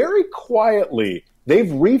Rondo. Very quietly,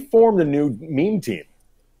 they've reformed a new meme team.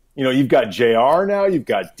 You've got JR now, you've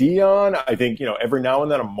got Dion. I think, every now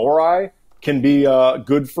and then a Morai can be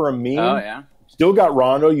good for a meme. Oh, yeah. Still got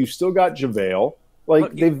Rondo. You still got JaVale.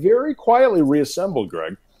 They very quietly reassembled,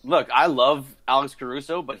 Greg. Look, I love Alex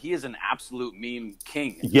Caruso, but he is an absolute meme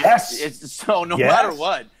king. Yes. So no matter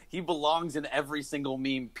what, he belongs in every single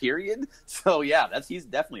meme, period. So, yeah, he's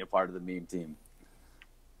definitely a part of the meme team.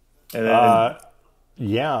 And then,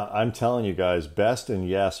 yeah, I'm telling you guys, Best and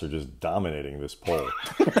Yes are just dominating this poll.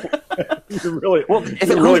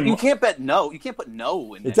 You can't bet no. You can't put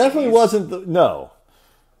no in it. Definitely wasn't no.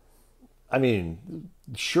 I mean,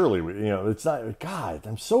 surely, it's not. God,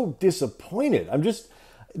 I'm so disappointed.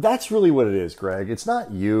 That's really what it is, Greg. It's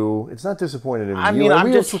not you. It's not disappointed in you. I mean,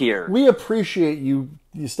 I'm just here. We appreciate you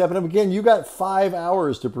stepping up again. You got 5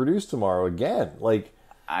 hours to produce tomorrow again.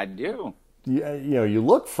 I do. You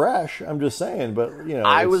look fresh. I'm just saying, but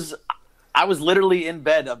I was literally in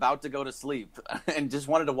bed about to go to sleep and just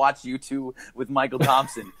wanted to watch you two with Mychal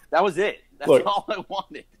Thompson. That was it. That's all I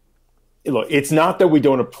wanted. Look, it's not that we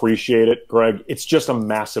don't appreciate it, Greg. It's just a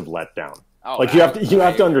massive letdown. Oh, you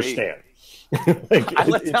have to understand. I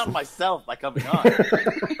let down myself by coming on.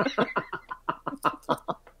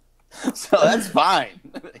 So that's fine.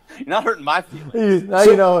 You're not hurting my feelings. Now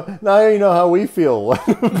you know how we feel.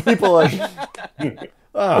 People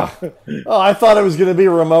I thought it was going to be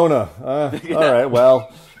Ramona. All right,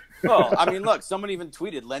 well. Well, I mean, look, someone even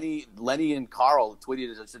tweeted, Lenny and Carl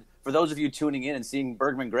tweeted, said, for those of you tuning in and seeing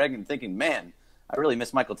Bergman Greg and thinking, man, I really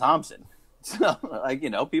miss Mychal Thompson. So,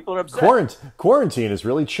 people are upset. Quarantine has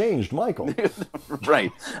really changed Mychal.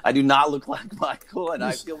 Right. I do not look like Mychal, and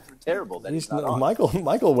I feel terrible that he's not on.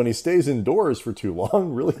 Mychal, when he stays indoors for too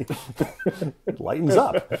long, really lightens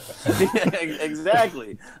up. Yeah,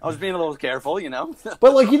 exactly. I was being a little careful,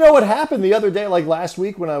 But, what happened the other day, last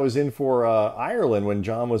week when I was in for Ireland, when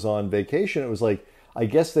John was on vacation, it was I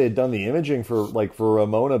guess they had done the imaging for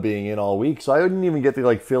Ramona being in all week, so I didn't even get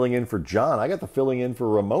the filling in for John. I got the filling in for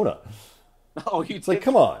Ramona. Oh, you did?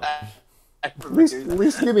 Come on. At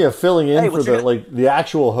least give me a filling in for the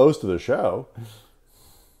actual host of the show.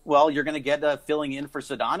 Well, you're going to get a filling in for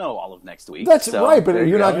Sedano all of next week. That's right, but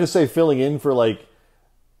you're not going to say filling in for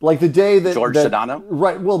the day that George Sedano?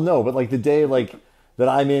 Right. Well, no, but the day that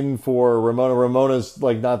I'm in for Ramona. Ramona's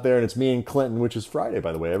not there, and it's me and Clinton, which is Friday,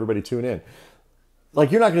 by the way. Everybody tune in.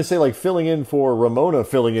 You're not going to say filling in for Ramona,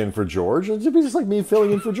 filling in for George. It'd be just me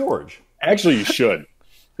filling in for George. Actually, you should.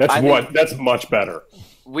 That's much better.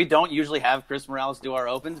 We don't usually have Chris Morales do our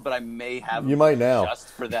opens, but I may have. You might now. Just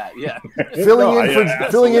for that, yeah.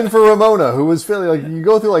 filling in for Ramona, who was filling. You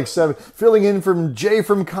go through 7. Filling in from Jay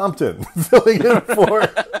from Compton. Filling in for.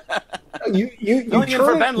 Filling in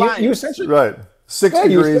for Ben Lyons. You essentially right 6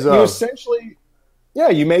 degrees up. You essentially. Yeah,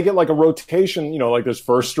 you make it like a rotation, there's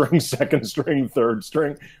first string, second string, third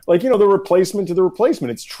string. The replacement to the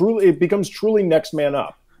replacement. It becomes truly next man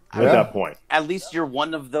up at that point. At least you're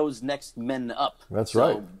one of those next men up. That's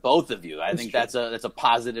right. Both of you. I think that's a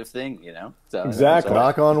positive thing, So, exactly.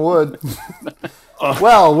 Knock on wood.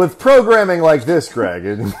 Well, with programming like this, Greg,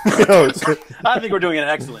 I think we're doing an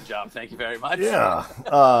excellent job. Thank you very much. Yeah.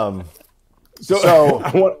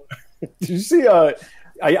 So did you see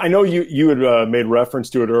I know you had made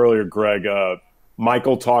reference to it earlier, Greg.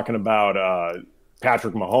 Mychal talking about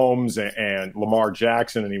Patrick Mahomes and Lamar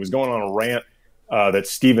Jackson, and he was going on a rant that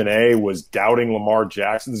Stephen A. was doubting Lamar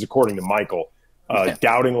Jackson. This is according to Mychal.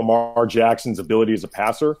 doubting Lamar Jackson's ability as a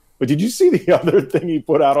passer. But did you see the other thing he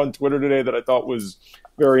put out on Twitter today that I thought was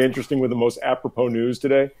very interesting with the most apropos news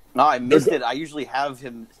today? No, I missed it. I usually have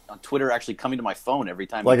him on Twitter actually coming to my phone every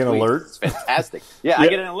time. Like he an tweets. alert? It's fantastic. Yeah, I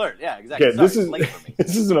get an alert. Yeah, exactly. Okay,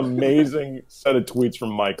 this is an amazing set of tweets from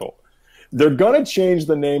Mychal. They're going to change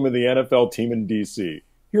the name of the NFL team in D.C.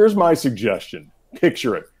 Here's my suggestion.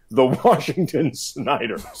 Picture it. The Washington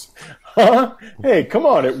Snyders. Huh? Hey, come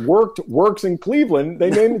on. It works in Cleveland.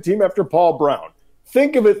 They named the team after Paul Brown.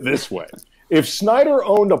 Think of it this way. If Snyder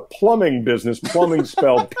owned a plumbing business, plumbing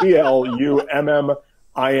spelled Plumming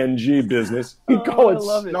business, he'd call it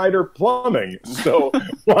Snyder Plumbing. So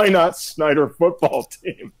why not Snyder Football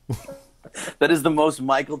Team? That is the most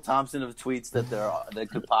Mychal Thompson of tweets that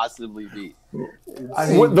could possibly be.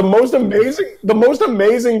 I mean, the most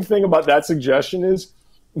amazing thing about that suggestion is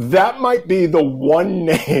that might be the one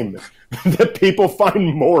name that people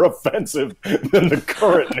find more offensive than the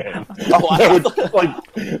current name.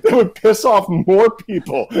 That would piss off more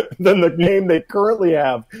people than the name they currently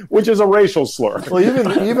have, which is a racial slur. Well, even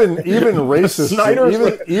racists,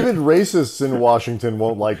 even racists in Washington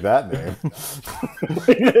won't like that name.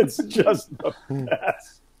 It's just the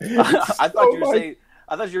best. I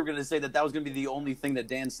thought you were going to say that was going to be the only thing that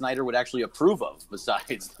Dan Snyder would actually approve of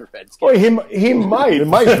besides the Redskins. Well, he might. It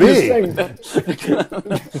might be.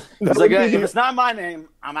 He's like, if it's not my name,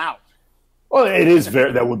 I'm out. Well,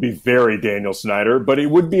 that would be very Daniel Snyder, but it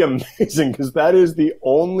would be amazing because that is the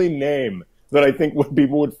only name that I think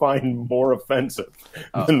people would find more offensive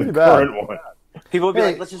than the current one. People would be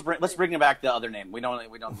like, let's bring back the other name. We don't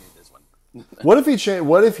need this one. What if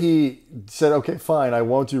he said, okay, fine, I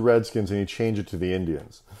won't do Redskins, and he changed it to the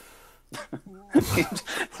Indians?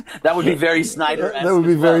 That would be very Snyder-esque. That would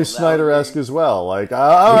be very Snyder-esque as well. Like,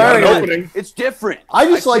 all right, it's different. I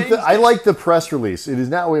like the press release. It is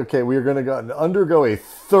now okay. We are going to undergo a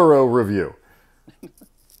thorough review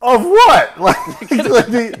of what? What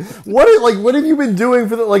have you been doing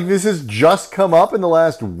for this has just come up in the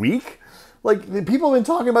last week? Like, people have been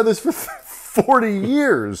talking about this for 40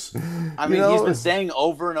 years. I mean, he's been saying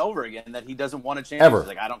over and over again that he doesn't want to change it. He's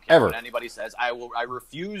like, I don't care what anybody says. I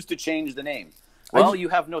refuse to change the name. Well, you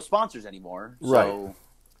have no sponsors anymore, so right.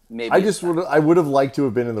 Maybe I would have liked to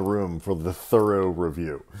have been in the room for the thorough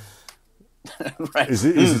review. Right. Is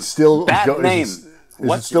it still name? Is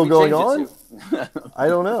it still going on? I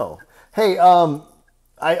don't know. Hey,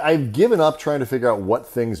 I've given up trying to figure out what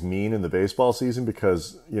things mean in the baseball season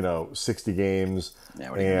because 60 games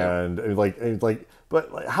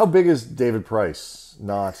but how big is David Price?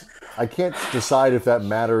 I can't decide if that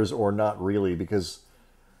matters or not really because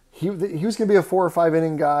he was going to be a 4 or 5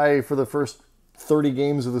 inning guy for the first 30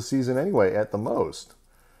 games of the season anyway, at the most.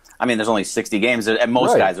 I mean, there's only 60 games, and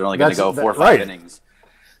most guys are only going to go 4 or 5 innings.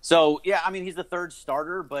 So yeah, I mean, he's the third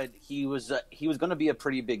starter, but he was going to be a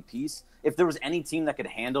pretty big piece. If there was any team that could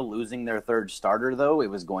handle losing their third starter, though, it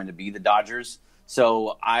was going to be the Dodgers.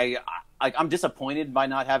 So I'm disappointed by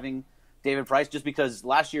not having David Price, just because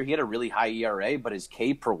last year he had a really high ERA, but his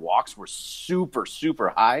K per walks were super, super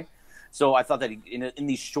high. So I thought that in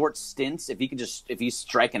these short stints, if he's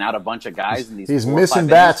striking out a bunch of guys in these, he's missing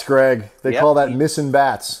bats, Greg. They call that missing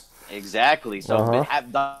bats. Exactly. So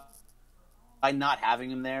by not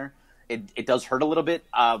having him there, it does hurt a little bit.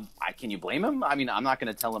 Can you blame him? I mean, I'm not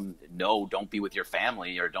going to tell him, no, don't be with your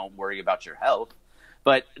family or don't worry about your health.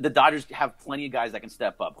 But the Dodgers have plenty of guys that can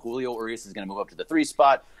step up. Julio Urias is going to move up to the 3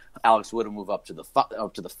 spot. Alex Wood will move up to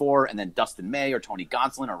the 4, and then Dustin May or Tony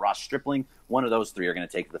Gonsolin or Ross Stripling, one of those 3 are going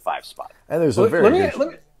to take the 5 spot. And there's a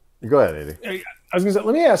Go ahead, Eddie. I was going to say,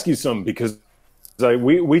 let me ask you something because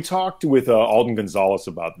we talked with Alden Gonzalez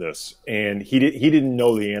about this, and he didn't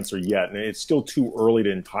know the answer yet, and it's still too early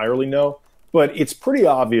to entirely know. But it's pretty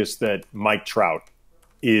obvious that Mike Trout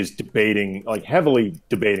is heavily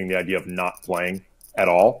debating the idea of not playing at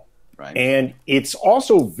all. Right. And it's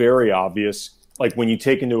also very obvious, like when you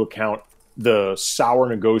take into account the sour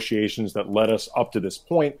negotiations that led us up to this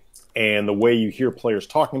point, and the way you hear players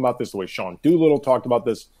talking about this, the way Sean Doolittle talked about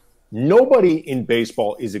this. Nobody in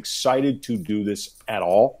baseball is excited to do this at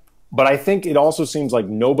all. But I think it also seems like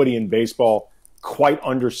nobody in baseball quite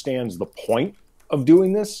understands the point of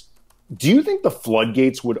doing this. Do you think the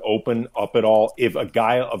floodgates would open up at all if a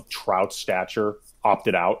guy of Trout's stature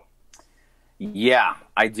opted out? Yeah,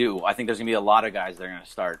 I do. I think there's going to be a lot of guys that are going to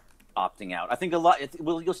start opting out. I think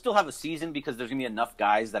you'll still have a season because there's going to be enough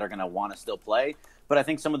guys that are going to want to still play. But I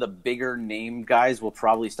think some of the bigger name guys will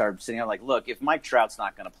probably start sitting out like, look, if Mike Trout's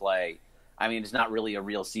not going to play, I mean, it's not really a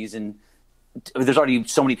real season. There's already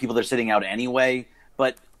so many people that are sitting out anyway.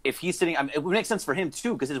 But if he's sitting, I mean, it would make sense for him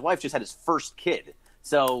too because his wife just had his first kid.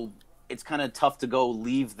 So it's kind of tough to go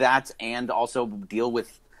leave that and also deal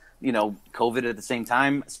with, COVID at the same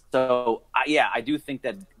time. So, I do think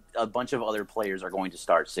that a bunch of other players are going to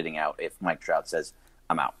start sitting out if Mike Trout says,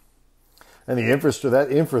 I'm out. And that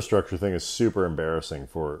infrastructure thing is super embarrassing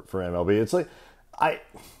for MLB. It's like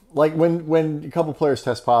when a couple players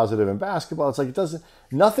test positive in basketball, it's like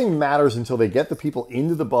nothing matters until they get the people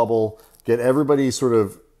into the bubble, get everybody sort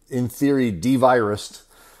of, in theory, de-virused,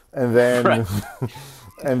 and then Right.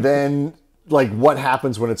 and then like what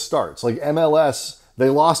happens when it starts. Like MLS, they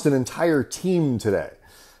lost an entire team today.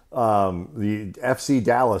 The FC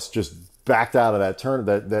Dallas just backed out of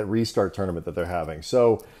that restart tournament that they're having.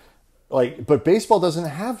 So, but baseball doesn't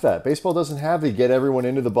have that. Baseball doesn't have to get everyone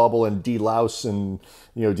into the bubble and de-louse and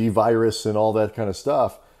de-virus and all that kind of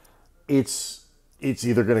stuff. It's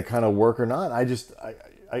either going to kind of work or not. I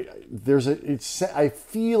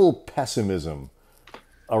feel pessimism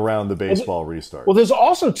around the baseball restart. Well, there's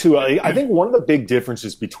also too. I think one of the big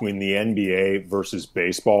differences between the NBA versus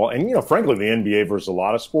baseball, and frankly, the NBA versus a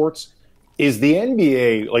lot of sports, is the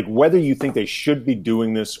NBA. Like whether you think they should be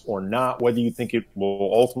doing this or not, whether you think it will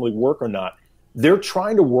ultimately work or not, they're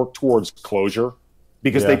trying to work towards closure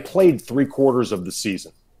because they played 3/4 of the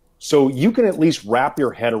season. So you can at least wrap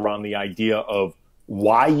your head around the idea of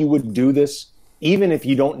why you would do this, even if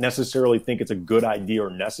you don't necessarily think it's a good idea or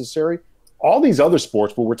necessary. All these other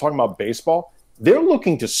sports, but we're talking about baseball, they're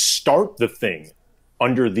looking to start the thing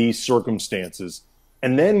under these circumstances.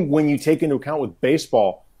 And then when you take into account with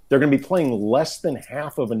baseball, they're going to be playing less than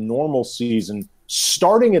half of a normal season,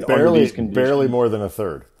 starting it under these conditions. Barely more than a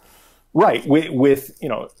third. Right.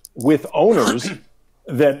 With owners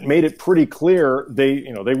that made it pretty clear they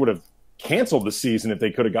would have canceled the season if they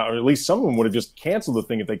could have gotten, or at least some of them would have just canceled the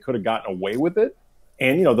thing if they could have gotten away with it.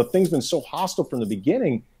 And, the thing's been so hostile from the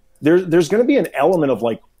beginning. There's going to be an element of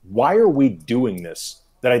like, why are we doing this?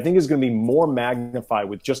 That I think is going to be more magnified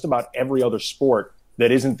with just about every other sport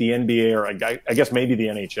that isn't the NBA or I guess maybe the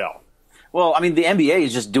NHL. Well, I mean, the NBA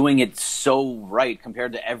is just doing it so right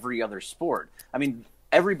compared to every other sport. I mean,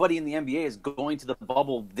 everybody in the NBA is going to the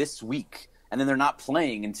bubble this week, and then they're not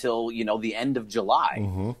playing until, the end of July.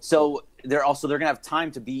 Mm-hmm. So they're going to have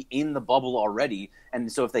time to be in the bubble already.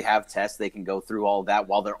 And so if they have tests, they can go through all of that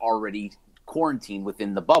while they're already quarantined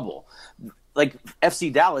within the bubble. Like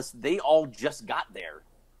FC Dallas, they all just got there.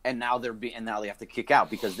 And now now they have to kick out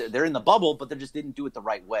because they're in the bubble, but they just didn't do it the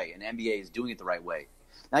right way. And NBA is doing it the right way.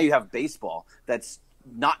 Now you have baseball that's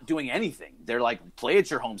not doing anything. They're like, play at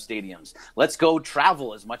your home stadiums. Let's go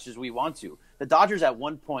travel as much as we want to. The Dodgers at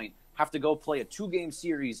one point have to go play a 2-game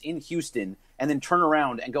series in Houston and then turn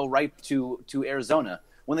around and go right to Arizona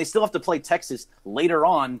when they still have to play Texas later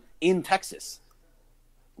on in Texas.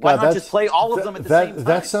 Why not just play all of them at the same time?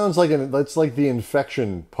 That sounds like that's like the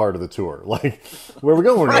infection part of the tour. Like, where we're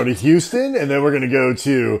going? We're going to Houston, and then we're going to go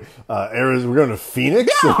to Arizona. We're going to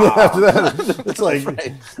Phoenix. Yeah. And after that, it's like,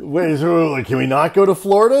 wait, so, can we not go to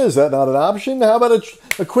Florida? Is that not an option? How about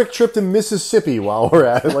a quick trip to Mississippi while we're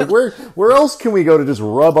at it? Like, where else can we go to just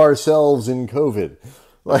rub ourselves in COVID?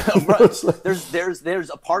 Like, right. There's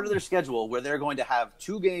a part of their schedule where they're going to have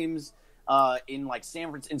 2 games in like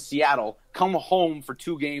in Seattle, come home for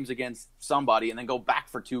 2 games against somebody, and then go back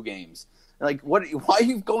for 2 games. Like, what? Why are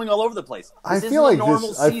you going all over the place? I feel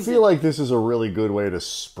like this is a really good way to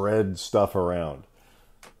spread stuff around.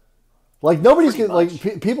 Like nobody's gonna,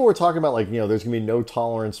 like people were talking about, like, there's gonna be no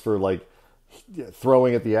tolerance for like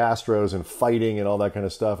throwing at the Astros and fighting and all that kind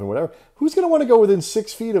of stuff and whatever. Who's gonna want to go within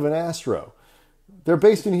 6 feet of an Astro? They're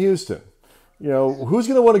based in Houston. Who's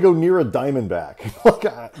going to want to go near a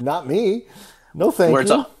Diamondback? Not me. No, thank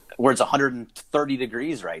you. Where it's 130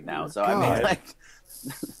 degrees right now. So, God. I mean, like,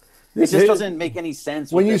 it just doesn't make any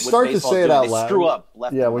sense. When you start to say it out loud. Screw up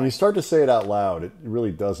left and when right. you start to say it out loud, it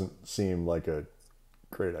really doesn't seem like a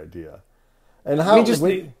great idea. And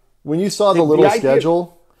when you saw the little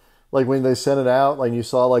schedule, like when they sent it out, like you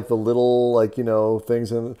saw like the little, like,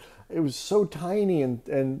 things, and it was so tiny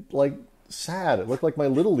and like, sad. It looked like my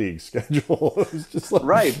Little League schedule. It was just like...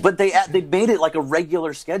 Right, but they made it like a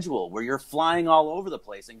regular schedule where you're flying all over the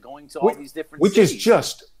place and going to all these different cities. Which is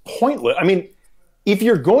just pointless. I mean, if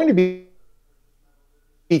you're going to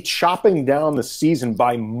be chopping down the season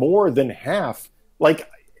by more than half, like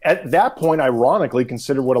at that point, ironically,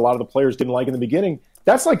 consider what a lot of the players didn't like in the beginning,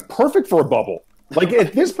 that's like perfect for a bubble. Like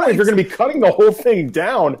at this point, if you're going to be cutting the whole thing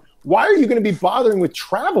down, why are you going to be bothering with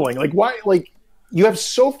traveling? Like why, you have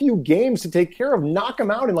so few games to take care of. Knock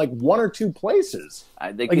them out in like 1 or 2 places.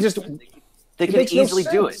 They could easily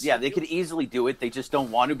do it. Yeah, they could easily do it. They just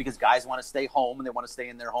don't want to because guys want to stay home and they want to stay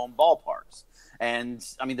in their home ballparks. And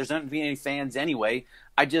I mean, there's not going to be any fans anyway.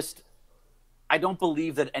 I I don't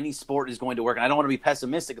believe that any sport is going to work. And I don't want to be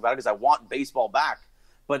pessimistic about it because I want baseball back.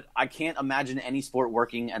 But I can't imagine any sport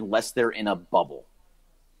working unless they're in a bubble.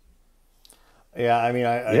 Yeah, I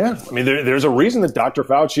mean, there's a reason that Dr.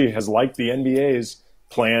 Fauci has liked the NBA's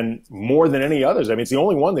plan more than any others. I mean, it's the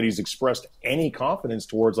only one that he's expressed any confidence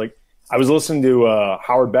towards. Like, I was listening to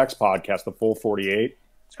Howard Beck's podcast, The Full 48,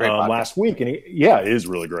 last week, and it is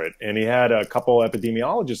really great. And he had a couple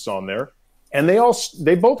epidemiologists on there, and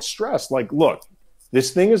they both stressed, like, look,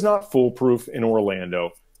 this thing is not foolproof in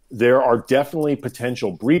Orlando. There are definitely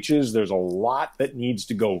potential breaches. There's a lot that needs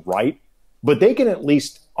to go right, but they can at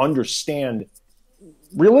least understand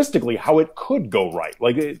realistically how it could go right.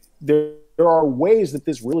 Like, there are ways that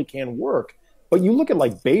this really can work. But you look at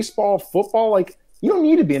like baseball, football, like, you don't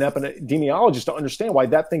need to be an epidemiologist to understand why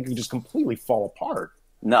that thing can just completely fall apart.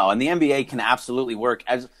 No, and the NBA can absolutely work.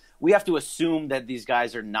 As we have to assume that these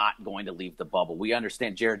guys are not going to leave the bubble. We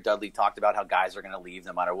understand Jared Dudley talked about how guys are going to leave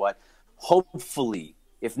no matter what. Hopefully,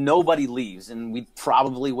 if nobody leaves, and we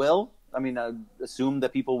probably will, I mean, assume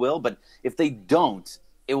that people will, but if they don't,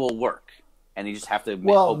 it will work. And you just have to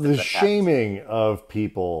hope the shaming of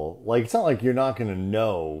people, like, it's not like you're not going to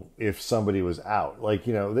know if somebody was out. Like,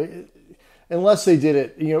 you know, unless they did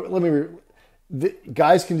it, you know,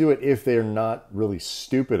 guys can do it if they're not really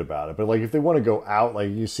stupid about it. But, like, if they want to go out,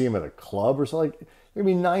 like, you see them at a club or something, like, there'd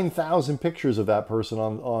be 9,000 pictures of that person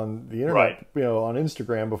on the internet, right, you know, on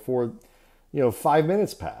Instagram before, you know, 5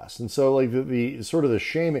 minutes pass. And so, like, the sort of the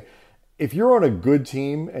shaming, if you're on a good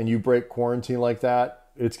team and you break quarantine like that,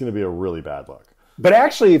 it's going to be a really bad look. But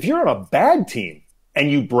actually, if you're on a bad team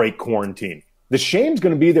and you break quarantine, the shame's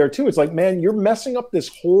going to be there too. It's like, man, you're messing up this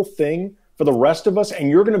whole thing for the rest of us, and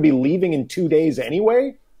you're going to be leaving in 2 days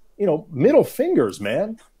anyway. You know, middle fingers,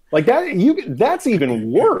 man. Like that, that's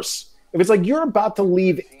even worse. If it's like you're about to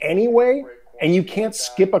leave anyway and you can't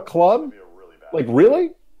skip a club, like,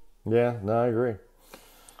 really? Yeah, no, I agree.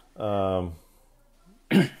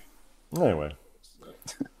 Anyway,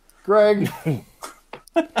 Greg.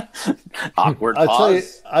 Awkward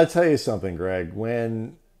pause. I tell you something, Greg.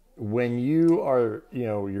 When you are, you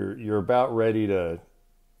know, you're about ready to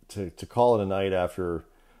call it a night after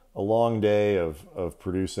a long day of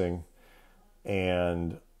producing,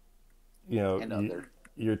 and you know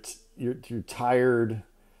you're tired.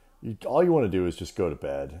 All you want to do is just go to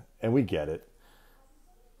bed, and we get it.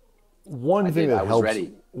 One thing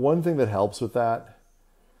that helps with that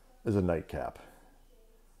is a nightcap.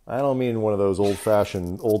 I don't mean one of those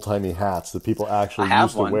old-fashioned, old-timey hats that people actually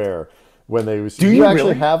used to wear when they was. Do you actually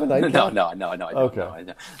really have a nightcap? No, I don't.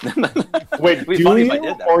 Okay. Wait, do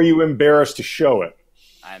you, or are you embarrassed to show it?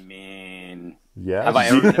 I mean, yeah. Have I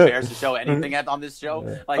ever been embarrassed to show anything on this show?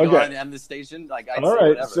 Like, on this station? Like, I'd all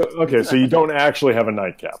right. So you don't actually have a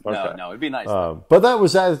nightcap. Okay. No, it'd be nice. But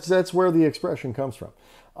that's where the expression comes from.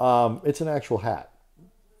 It's an actual hat.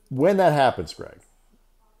 When that happens, Greg,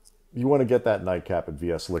 you want to get that nightcap at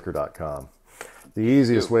vsliquor.com. The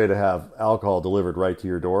easiest way to have alcohol delivered right to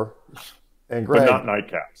your door. And Greg, but not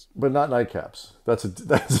nightcaps. But not nightcaps. That's a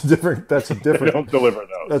different. They don't deliver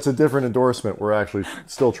those. That's a different endorsement. We're actually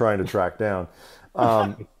still trying to track down.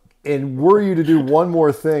 And were you to do one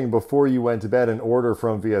more thing before you went to bed and order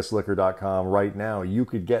from vsliquor.com right now, you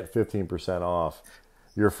could get 15% off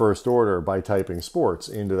your first order by typing sports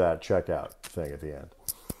into that checkout thing at the end.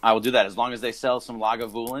 I will do that. As long as they sell some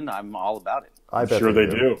Lagavulin, I'm all about it. I bet sure they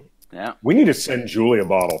do. Yeah. We need to send Julie a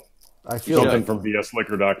bottle. I feel something from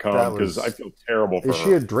vsliquor.com because I feel terrible for her. Is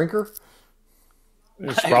she a drinker?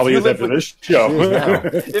 It's probably is after this show.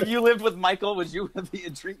 If you lived with Mychal, would you be a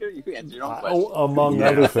drinker? You answer your own question. Among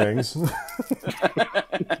other things.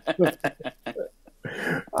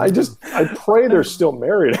 I pray they're still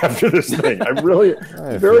married after this thing. I'm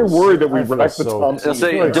very worried that we wrecked the Thompson. They'll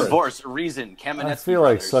say divorce, reason, Kamenetsky I feel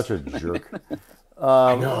like such a jerk.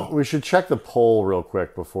 We should check the poll real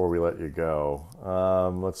quick before we let you go.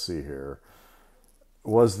 Let's see here.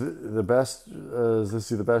 Was the best? Is this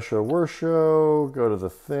the best show, worst show? Go to the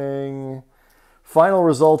thing. Final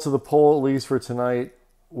results of the poll, at least for tonight.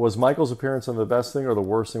 Was Michael's appearance on the best thing or the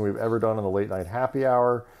worst thing we've ever done on the late night happy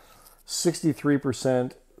hour?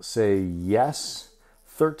 63% say yes.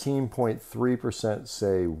 13.3%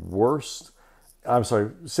 say worst. I'm sorry,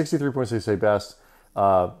 63% say best.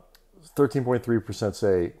 13.3%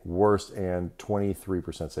 say worst, and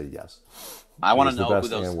 23% say yes. I want to know who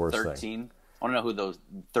those 13. I want to know who those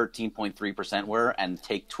 13.3% were, and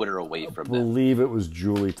take Twitter away from them. I believe it was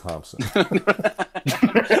Julie Thompson.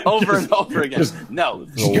 Over and over again. No.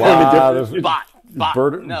 A lot of bot.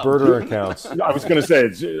 Birder accounts. I was going to say,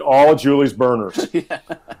 it's all Julie's burners. Yeah.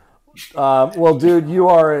 Well, dude, you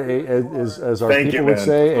are, as our people would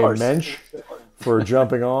say, a mensch. for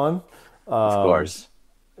jumping on. Of course.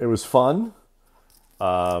 It was fun.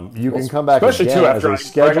 You can come back especially again too as after a I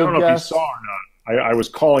scheduled don't know guest. if you saw or not. I was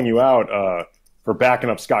calling you out for backing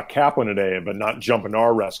up Scott Kaplan today, but not jumping to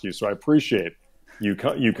our rescue. So I appreciate you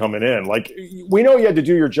coming in. Like, we know you had to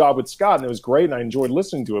do your job with Scott, and it was great, and I enjoyed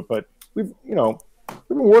listening to it. But we've been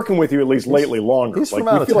working with you at least lately longer. He's like, from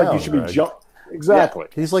out we of feel town, like you should be Greg. exactly.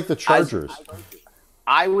 Yeah, he's like the Chargers.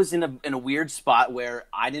 I was in a weird spot where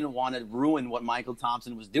I didn't want to ruin what Mychal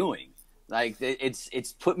Thompson was doing. Like,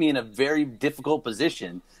 it's put me in a very difficult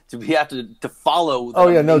position to have to follow. Oh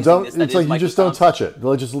yeah, no, don't. amazingness that It's is like you Mychal just don't Thompson. touch it.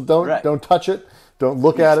 Like, just don't Right. don't touch it. Don't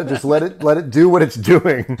look at it. Just let it do what it's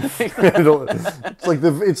doing. It's like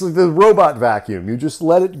the robot vacuum. You just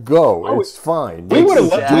let it go. It's fine. we would've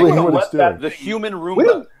It's let- doing we would've what let it's that- doing. The human We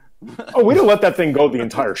Roomba. didn't, we didn't let that thing go the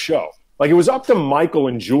entire show. Like, it was up to Michael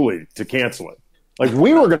and Julie to cancel it. Like,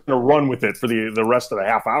 we were going to run with it for the rest of the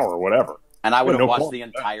half hour or whatever. And I would have No watched problem. the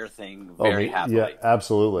entire thing very happily. Yeah,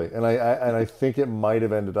 absolutely. And I think it might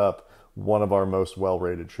have ended up one of our most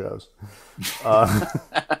well-rated shows.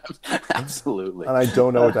 Absolutely. And I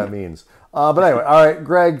don't know what that means. But anyway, all right,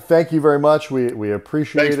 Greg, thank you very much. We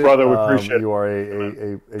appreciate Thanks, it. brother. We appreciate it. You are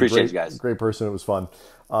a Appreciate great, you guys. great person. It was fun.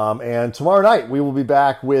 And tomorrow night, we will be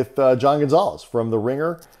back with John Gonzalez from The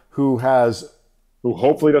Ringer, who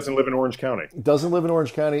Hopefully doesn't live in Orange County. doesn't live in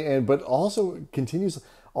Orange County, but also continues.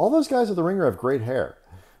 All those guys at The Ringer have great hair.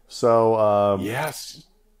 So Yes.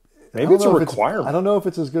 I Maybe don't it's a know if requirement. I don't know if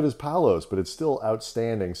it's as good as Paolo's, but it's still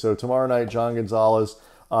outstanding. So tomorrow night, John Gonzalez.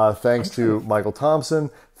 Thanks to Mychal Thompson.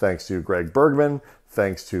 Thanks to Greg Bergman.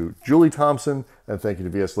 Thanks to Julie Thompson. And thank you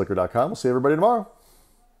to vsliquor.com. We'll see everybody tomorrow.